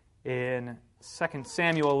 In 2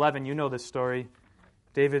 Samuel 11, you know this story.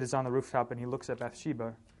 David is on the rooftop and he looks at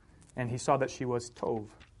Bathsheba and he saw that she was tov.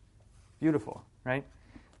 Beautiful, right?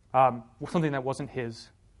 Something that wasn't his,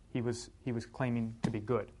 he was claiming to be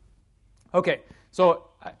good. Okay, so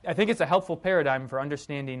I think it's a helpful paradigm for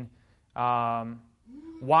understanding why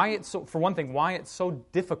it's so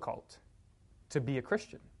difficult to be a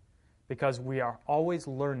Christian, because we are always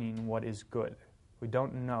learning what is good. We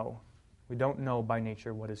don't know by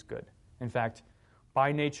nature what is good. In fact,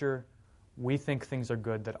 by nature, we think things are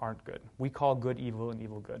good that aren't good. We call good evil and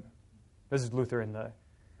evil good. This is Luther in the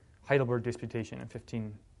Heidelberg Disputation in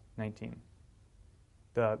 1519.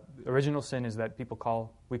 The original sin is that we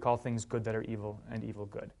call things good that are evil and evil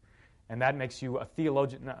good. And that makes you a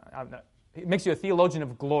theologian. It makes you a theologian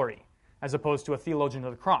of glory as opposed to a theologian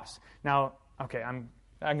of the cross. Now, okay, I'm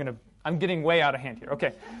getting way out of hand here.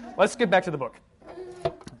 Okay, let's get back to the book.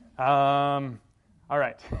 All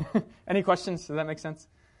right. Any questions? Does that make sense?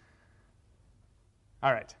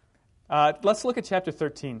 All right. Let's look at chapter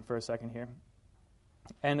 13 for a second here.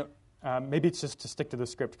 And maybe it's just to stick to the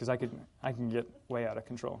script because I can get way out of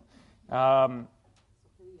control.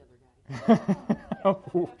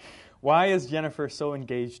 Why is Jennifer so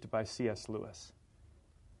engaged by C.S. Lewis?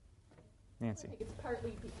 Nancy. I think it's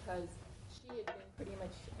partly because she had been pretty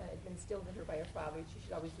much instilled in her by her father. She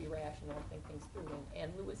should always be rational and think things through.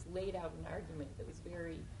 And Lewis laid out an argument that was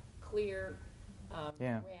very clear,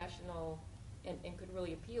 rational, and could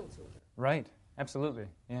really appeal to her. Right. Absolutely.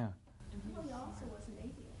 Yeah. And he also was an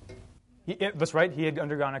atheist. That's right. He had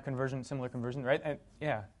undergone a similar conversion, right?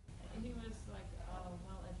 Yeah. He was like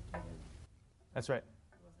well educated. That's right.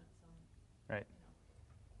 He wasn't some. Right.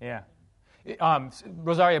 Yeah.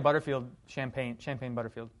 Rosaria Butterfield, Champagne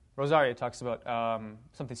Butterfield. Rosaria talks about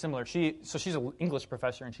something similar. She's an English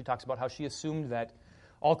professor, and she talks about how she assumed that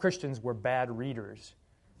all Christians were bad readers,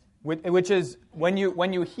 which is when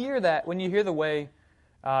you hear the way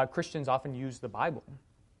Christians often use the Bible,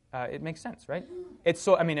 it makes sense, right? It's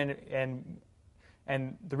so. I mean,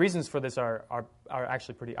 and the reasons for this are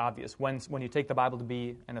actually pretty obvious. When you take the Bible to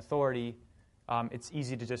be an authority, it's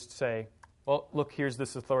easy to just say, well, look, here's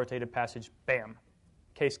this authoritative passage. Bam,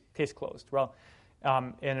 case closed. Well,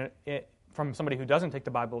 from somebody who doesn't take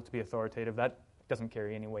the Bible to be authoritative, that doesn't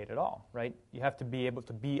carry any weight at all, right? You have to be able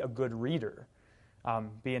to be a good reader,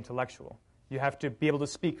 be intellectual. You have to be able to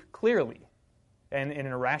speak clearly and in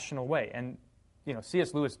a rational way. And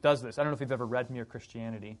C.S. Lewis does this. I don't know if you've ever read Mere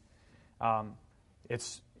Christianity.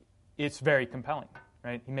 It's very compelling,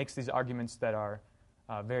 right? He makes these arguments that are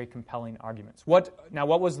very compelling arguments. What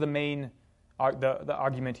was the main the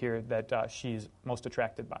argument here that she's most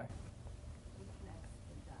attracted by?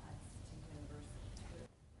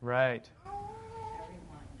 Right.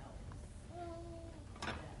 Everyone knows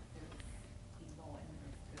that there's evil and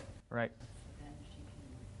there's good. Right. So then she can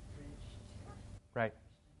bridge to. Right.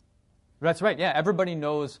 That's right. Yeah. Everybody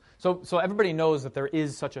knows. So everybody knows that there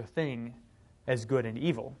is such a thing as good and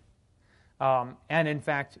evil. And in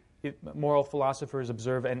fact, moral philosophers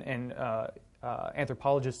observe and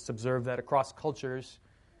anthropologists observe that across cultures,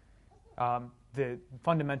 the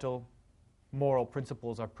fundamental moral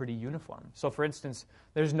principles are pretty uniform. So, for instance,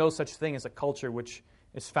 there's no such thing as a culture which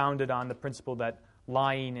is founded on the principle that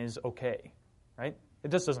lying is okay, right?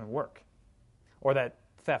 It just doesn't work, or that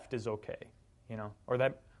theft is okay,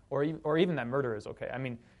 or even that murder is okay. I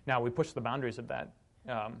mean, now we push the boundaries of that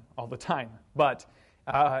all the time, but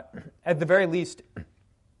at the very least,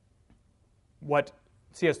 what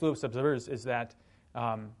C.S. Lewis observes is that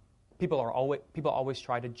people always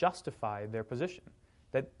try to justify their position,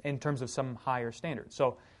 that in terms of some higher standard.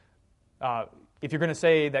 So if you're going to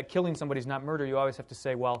say that killing somebody is not murder, you always have to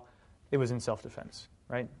say, well, it was in self-defense,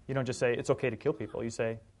 right? You don't just say it's okay to kill people. You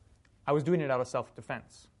say, I was doing it out of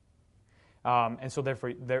self-defense. And so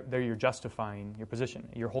therefore, there you're justifying your position.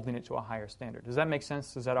 You're holding it to a higher standard. Does that make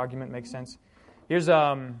sense? Does that argument make sense? Here's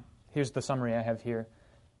the summary I have here.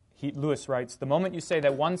 Lewis writes, the moment you say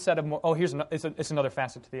that one set of it's another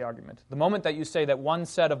facet to the argument. The moment that you say that one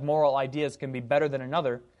set of moral ideas can be better than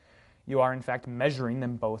another, you are in fact measuring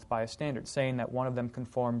them both by a standard, saying that one of them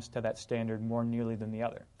conforms to that standard more nearly than the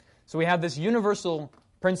other. So we have this universal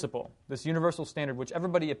principle, this universal standard, which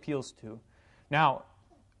everybody appeals to. Now,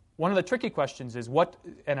 one of the tricky questions is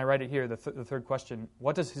and I write it here, the third question,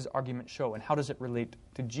 what does his argument show, and how does it relate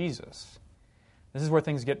to Jesus? This is where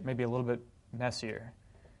things get maybe a little bit messier.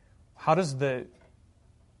 How does a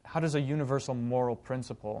universal moral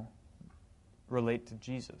principle relate to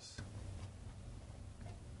Jesus?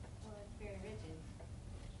 Well, it's very rigid.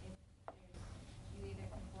 You either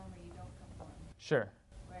conform or you don't conform. Sure.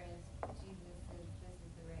 Whereas Jesus says this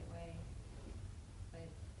is the right way, but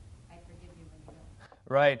I forgive you when you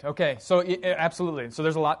don't. Right. Okay. So absolutely. So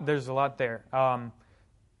there's a lot there.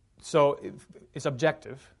 So it's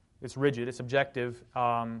objective. It's rigid. It's objective.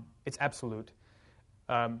 It's absolute.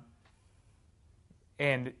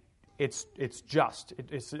 And it's just.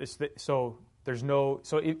 So there's no.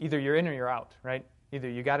 So either you're in or you're out, right? Either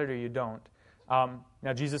you got it or you don't.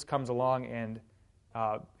 Now Jesus comes along and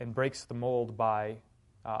breaks the mold by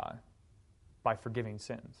forgiving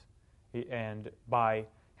sins, and by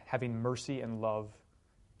having mercy and love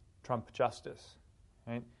trump justice,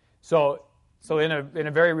 right? So in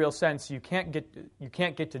a very real sense, you can't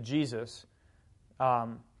get to Jesus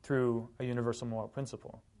through a universal moral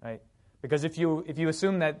principle, right? Because if you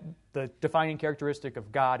assume that the defining characteristic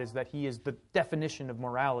of God is that he is the definition of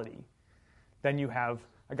morality, then you have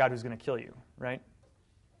a God who's going to kill you, right?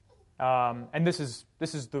 And this is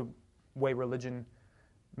the way religion,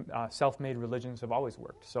 self-made religions have always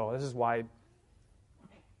worked. So this is why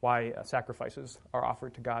sacrifices are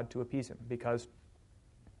offered to God to appease him, because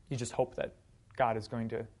you just hope that God is going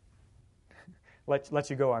to let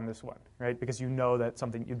you go on this one, right? Because you know that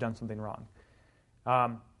you've done something wrong.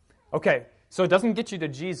 Okay, so it doesn't get you to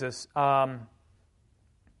Jesus, but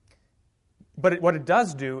what it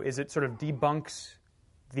does do is it sort of debunks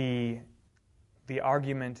the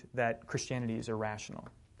argument that Christianity is irrational,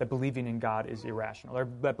 that believing in God is irrational, or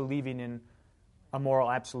that believing in a moral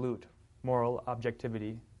absolute, moral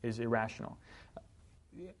objectivity is irrational.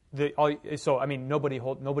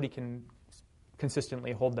 Nobody can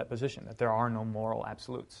consistently hold that position, that there are no moral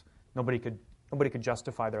absolutes. Nobody could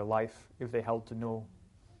justify their life if they held to no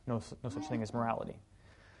such thing as morality.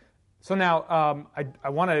 So now I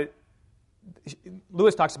want to.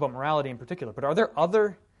 Lewis talks about morality in particular, but are there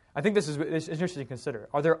other? I think this is interesting to consider.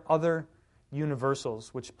 Are there other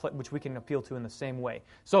universals which we can appeal to in the same way?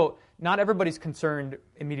 So not everybody's concerned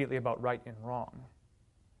immediately about right and wrong,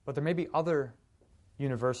 but there may be other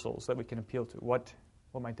universals that we can appeal to. What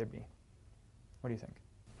might there be? What do you think?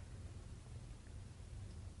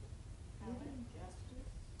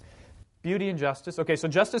 Beauty and justice. Okay, so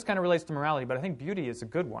justice kind of relates to morality, but I think beauty is a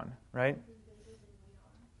good one, right?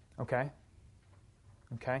 Okay.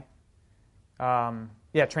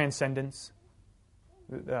 Yeah, transcendence.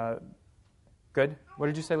 Good. What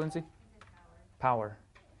did you say, Lindsay? Power.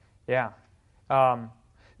 Yeah. So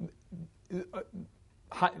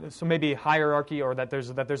maybe hierarchy, or that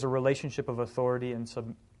there's a relationship of authority and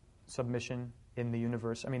submission in the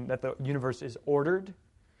universe. I mean, that the universe is ordered.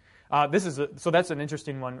 So that's an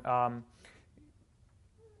interesting one.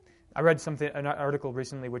 I read an article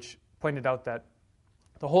recently which pointed out that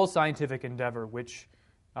the whole scientific endeavor, which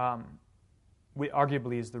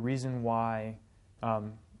arguably is the reason why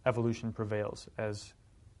evolution prevails as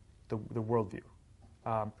the worldview.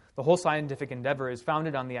 The whole scientific endeavor is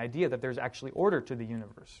founded on the idea that there's actually order to the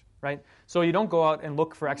universe, right? So you don't go out and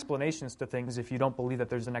look for explanations to things if you don't believe that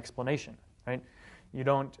there's an explanation, right? You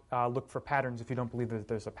don't look for patterns if you don't believe that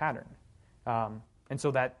there's a pattern. And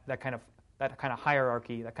so that kind of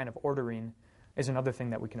hierarchy, that kind of ordering, is another thing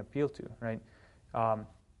that we can appeal to, right?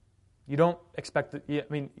 You don't expect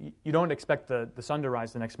the sun to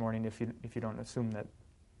rise the next morning if you don't assume that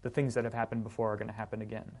the things that have happened before are going to happen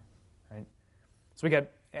again, right? So we got,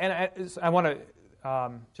 and I want to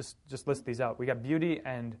just list these out. We got beauty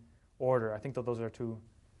and order. I think that those are two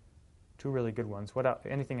really good ones. What else?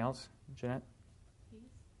 Anything else, Jeanette?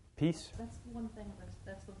 Peace. That's the one thing.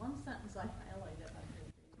 That's the one sentence I highlighted.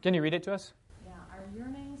 Can you read it to us? Yeah, our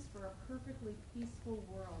yearnings for a perfectly peaceful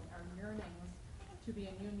world are yearnings to be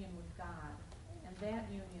in union with God, and that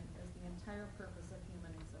union is the entire purpose of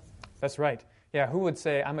human existence. That's right. Yeah, who would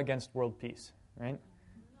say I'm against world peace, right?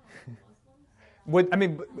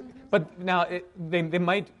 But now they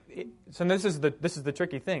might. So this is the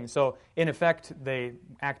tricky thing. So in effect, they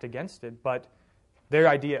act against it, but their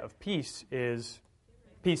idea of peace is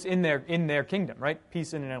peace in their kingdom, right?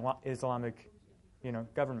 Peace in an Islamic,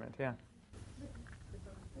 government. Yeah.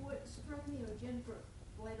 What struck me with Jennifer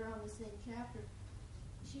later on in the same chapter,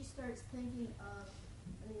 she starts thinking of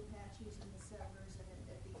the Apaches and the settlers, and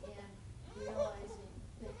at the end realizing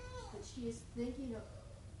that she is thinking of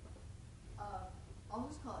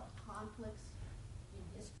almost call it conflicts in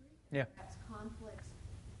history, yeah. Perhaps conflicts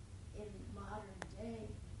in modern day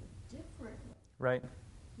differently. Right.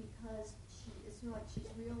 Because it's like she's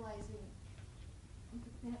realizing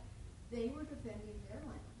that they were defending their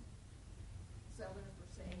land. Settlers were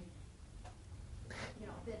saying,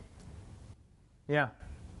 that. Yeah.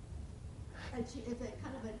 And it's a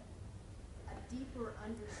kind of a deeper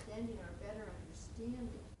understanding or a better understanding.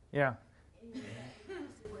 Yeah.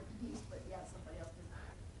 The word peace, but yeah, somebody else did.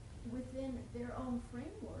 Within their own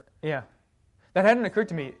framework. Yeah. That hadn't occurred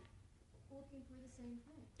to me. Looking for the same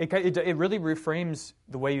thing. It really reframes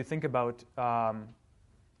the way you think about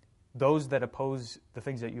those that oppose the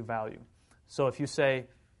things that you value. So if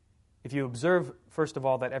you observe, first of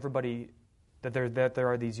all, that there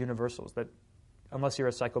are these universals, that unless you're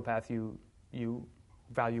a psychopath, you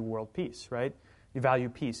value world peace, right? You value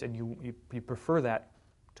peace, and you prefer that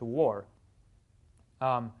to war.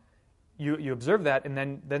 You observe that, and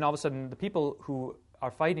then all of a sudden the people who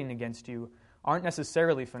are fighting against you aren't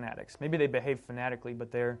necessarily fanatics. Maybe they behave fanatically,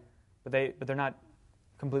 but they're not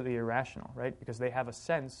completely irrational, right? Because they have a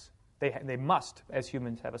sense. They must, as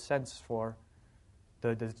humans, have a sense for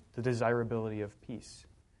the desirability of peace.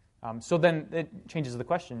 So then it changes the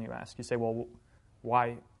question you ask. You say, well,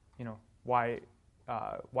 why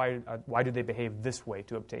do they behave this way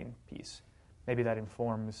to obtain peace? Maybe that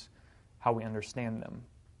informs how we understand them,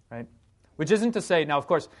 right? Which isn't to say, now of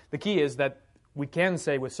course, the key is that we can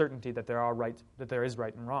say with certainty that there is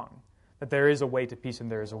right and wrong, that there is a way to peace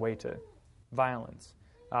and there is a way to violence.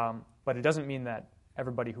 But it doesn't mean that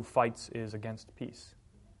everybody who fights is against peace,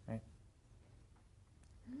 right?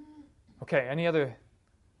 Okay, any other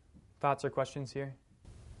thoughts or questions here?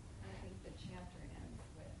 I think the chapter ends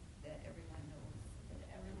with that everyone knows, that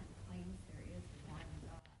everyone claims there is one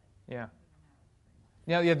God. Yeah.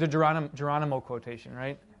 Yeah, the Geronimo quotation,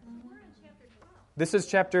 right? We're in chapter 12. This is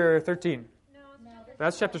chapter 13. No,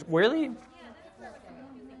 That's chapter... Really?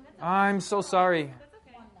 I'm so sorry.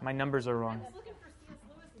 My numbers are wrong.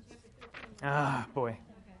 Ah, boy.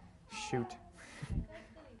 Shoot.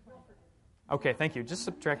 Okay, thank you. Just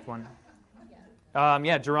subtract one.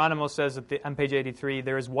 Geronimo says on page 83,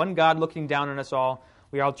 there is one God looking down on us all.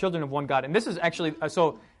 We are all children of one God. And this is actually...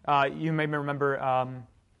 you may remember...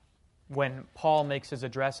 when Paul makes his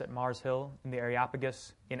address at Mars Hill in the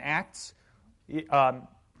Areopagus in Acts,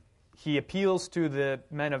 he appeals to the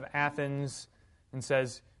men of Athens and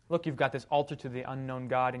says, look, you've got this altar to the unknown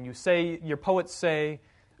God, and your poets say,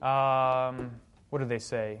 what do they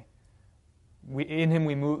say? In him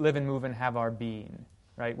we live and move and have our being,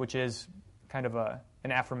 right? Which is kind of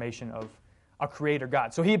an affirmation of a creator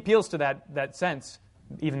God. So he appeals to that sense,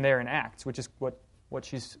 even there in Acts, which is what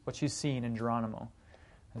she's seen in Geronimo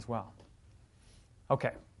as well.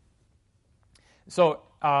 Okay. So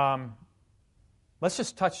let's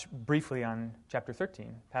just touch briefly on chapter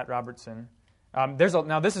 13, Pat Robertson. This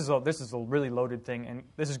is a really loaded thing, and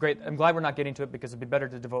this is great. I'm glad we're not getting to it because it'd be better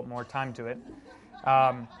to devote more time to it.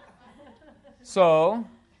 So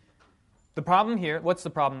the problem here, what's the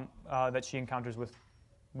problem that she encounters with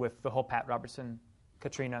the whole Pat Robertson,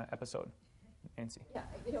 Katrina episode? Nancy. Yeah,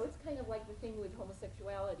 it's kind of like the thing with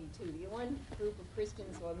homosexuality, too. The one group of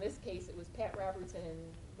Christians, well, in this case, it was Pat Robertson, and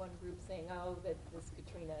one group saying, that this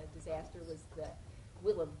Katrina disaster was the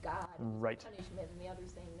will of God, right, punishment, and the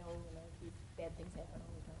others saying, no, these bad things happen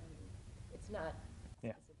all the time. It's not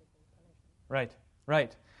specifically punishment.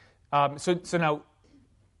 Right. So now,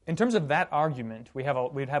 in terms of that argument, we'd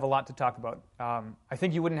have a lot to talk about. I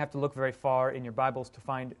think you wouldn't have to look very far in your Bibles to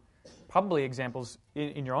find probably examples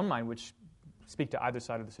in your own mind which speak to either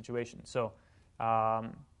side of the situation. So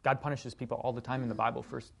God punishes people all the time in the Bible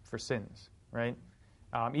for sins, right?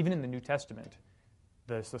 Even in the New Testament,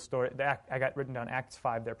 there's the story. I got written down Acts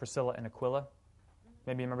 5 there, Priscilla and Aquila.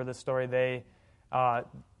 Maybe you remember this story. They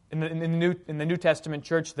in the New Testament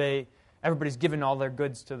church, everybody's given all their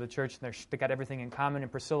goods to the church, and they got everything in common. And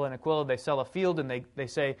Priscilla and Aquila, they sell a field, and they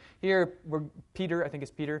say, here,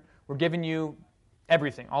 Peter, we're giving you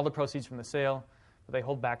everything, all the proceeds from the sale, but they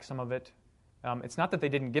hold back some of it. It's not that they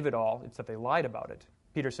didn't give it all, it's that they lied about it.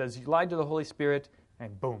 Peter says, you lied to the Holy Spirit,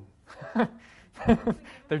 and boom.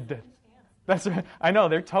 They're dead. That's right. I know,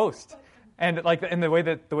 they're toast. And the way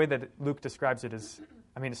that Luke describes it is,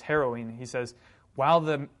 it's harrowing. He says, while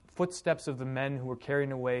the footsteps of the men who were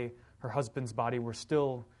carrying away her husband's body were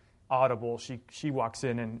still audible, she walks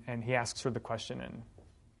in and he asks her the question, and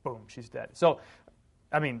boom, she's dead. So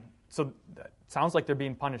that sounds like they're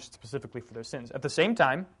being punished specifically for their sins. At the same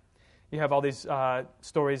time, you have all these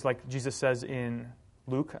stories like Jesus says in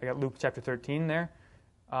Luke. I got Luke chapter 13 there.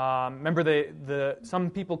 Remember, some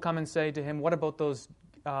people come and say to him, what about those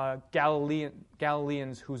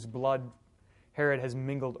Galileans whose blood Herod has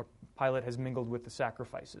mingled, or Pilate has mingled with the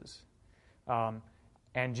sacrifices?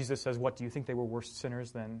 And Jesus says, what, do you think they were worse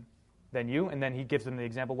sinners than you? And then he gives them the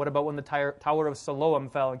example, what about when the Tower of Siloam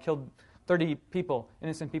fell and killed 30 people,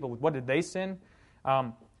 innocent people? What, did they sin?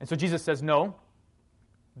 And so Jesus says, no,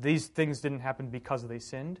 these things didn't happen because they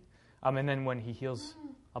sinned. And then when he heals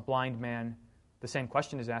a blind man, the same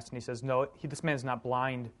question is asked, and he says, no, this man is not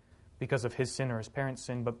blind because of his sin or his parents'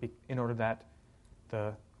 sin, but in order that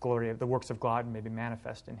the glory of the works of God may be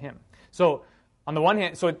manifest in him. So on the one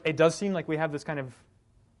hand, so it does seem like we have this kind of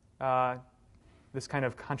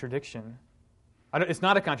contradiction. It's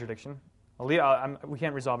not a contradiction. We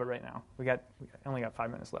can't resolve it right now. We only got 5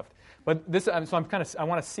 minutes left. But this, so I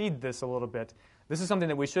want to seed this a little bit. This is something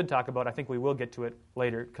that we should talk about. I think we will get to it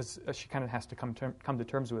later because she kind of has to come to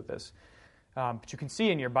terms with this. But you can see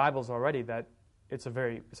in your Bibles already that it's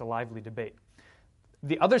a lively debate.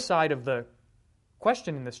 The other side of the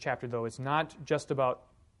question in this chapter, though, is not just about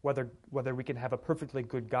whether we can have a perfectly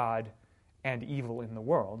good God and evil in the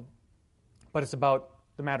world, but it's about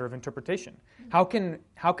the matter of interpretation. How can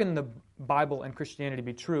the Bible and Christianity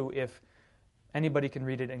be true if anybody can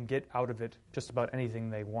read it and get out of it just about anything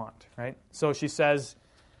they want, right? So she says,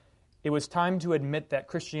 it was time to admit that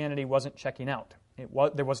Christianity wasn't checking out.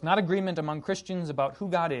 There was not agreement among Christians about who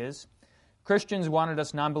God is. Christians wanted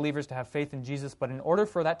us non-believers to have faith in Jesus, but in order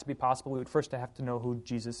for that to be possible, we would first have to know who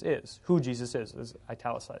Jesus is. Who Jesus is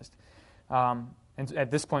italicized. And at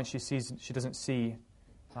this point, she doesn't see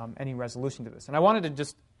any resolution to this. And I wanted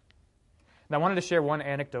to share one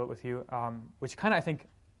anecdote with you, which kind of, I think,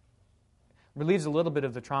 relieves a little bit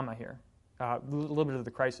of the trauma here, a little bit of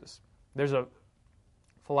the crisis. There's a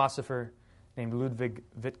philosopher named Ludwig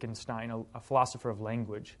Wittgenstein, a philosopher of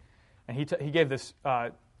language, and he gave this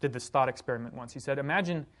did this thought experiment once. He said,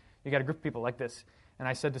 imagine you got a group of people like this, and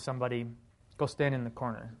I said to somebody, go stand in the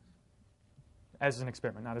corner, as an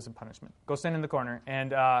experiment, not as a punishment. Go stand in the corner,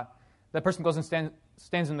 and that person goes and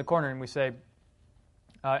stands in the corner, and we say,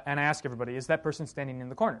 and I ask everybody, is that person standing in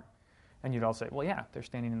the corner? And you'd all say, well, yeah, they're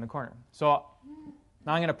standing in the corner. So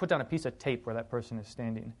now I'm going to put down a piece of tape where that person is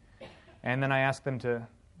standing, and then I ask them to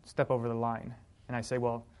step over the line, and I say,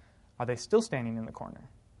 well, are they still standing in the corner,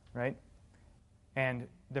 right? And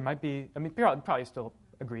there might be, probably still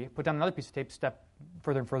agree, put down another piece of tape, step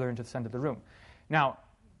further and further into the center of the room. Now,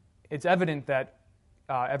 it's evident that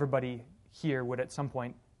everybody here would at some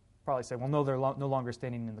point probably say, well, no, they're no longer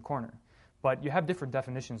standing in the corner. But you have different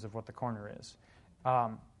definitions of what the corner is.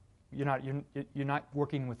 You're not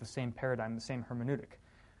working with the same paradigm, the same hermeneutic.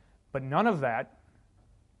 But none of that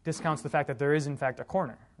discounts the fact that there is, in fact, a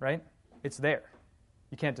corner, right? It's there.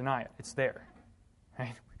 You can't deny it. It's there,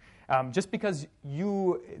 right? Just because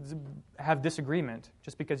you have disagreement,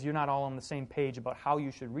 just because you're not all on the same page about how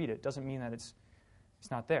you should read it, doesn't mean that it's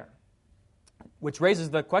not there. Which raises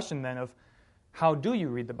the question then of, how do you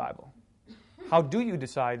read the Bible? How do you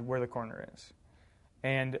decide where the corner is?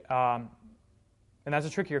 And that's a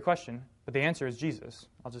trickier question, but the answer is Jesus.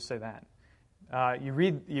 I'll just say that. You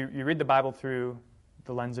read the Bible through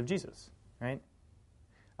the lens of Jesus, right?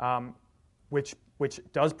 Which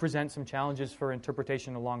does present some challenges for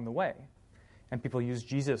interpretation along the way, and people use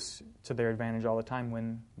Jesus to their advantage all the time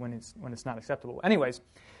when it's not acceptable. Anyways,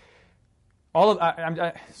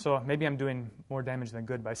 so maybe I'm doing more damage than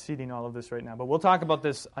good by seeding all of this right now, but we'll talk about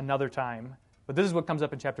this another time. But this is what comes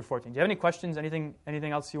up in chapter 14. Do you have any questions? Anything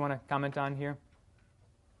else you want to comment on here?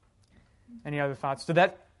 Any other thoughts? Did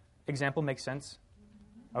that example make sense?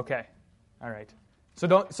 Okay, all right.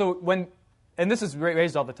 And this is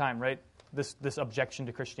raised all the time, right? This objection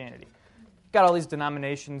to Christianity. Got all these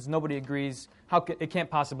denominations, nobody agrees. It can't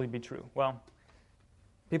possibly be true? Well,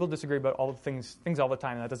 people disagree about all the things all the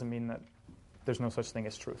time, and that doesn't mean that there's no such thing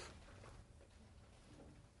as truth.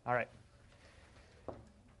 All right.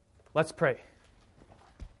 Let's pray.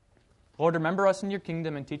 Lord, remember us in your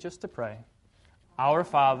kingdom and teach us to pray. Our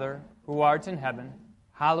Father, who art in heaven,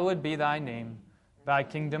 hallowed be thy name. Thy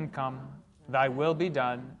kingdom come, thy will be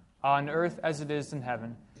done, on earth as it is in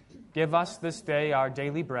heaven. Give us this day our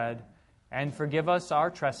daily bread, and forgive us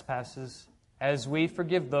our trespasses, as we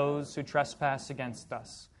forgive those who trespass against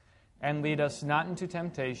us. And lead us not into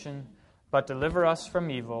temptation, but deliver us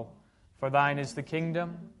from evil. For thine is the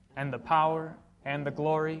kingdom, and the power, and the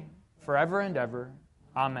glory, forever and ever.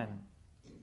 Amen.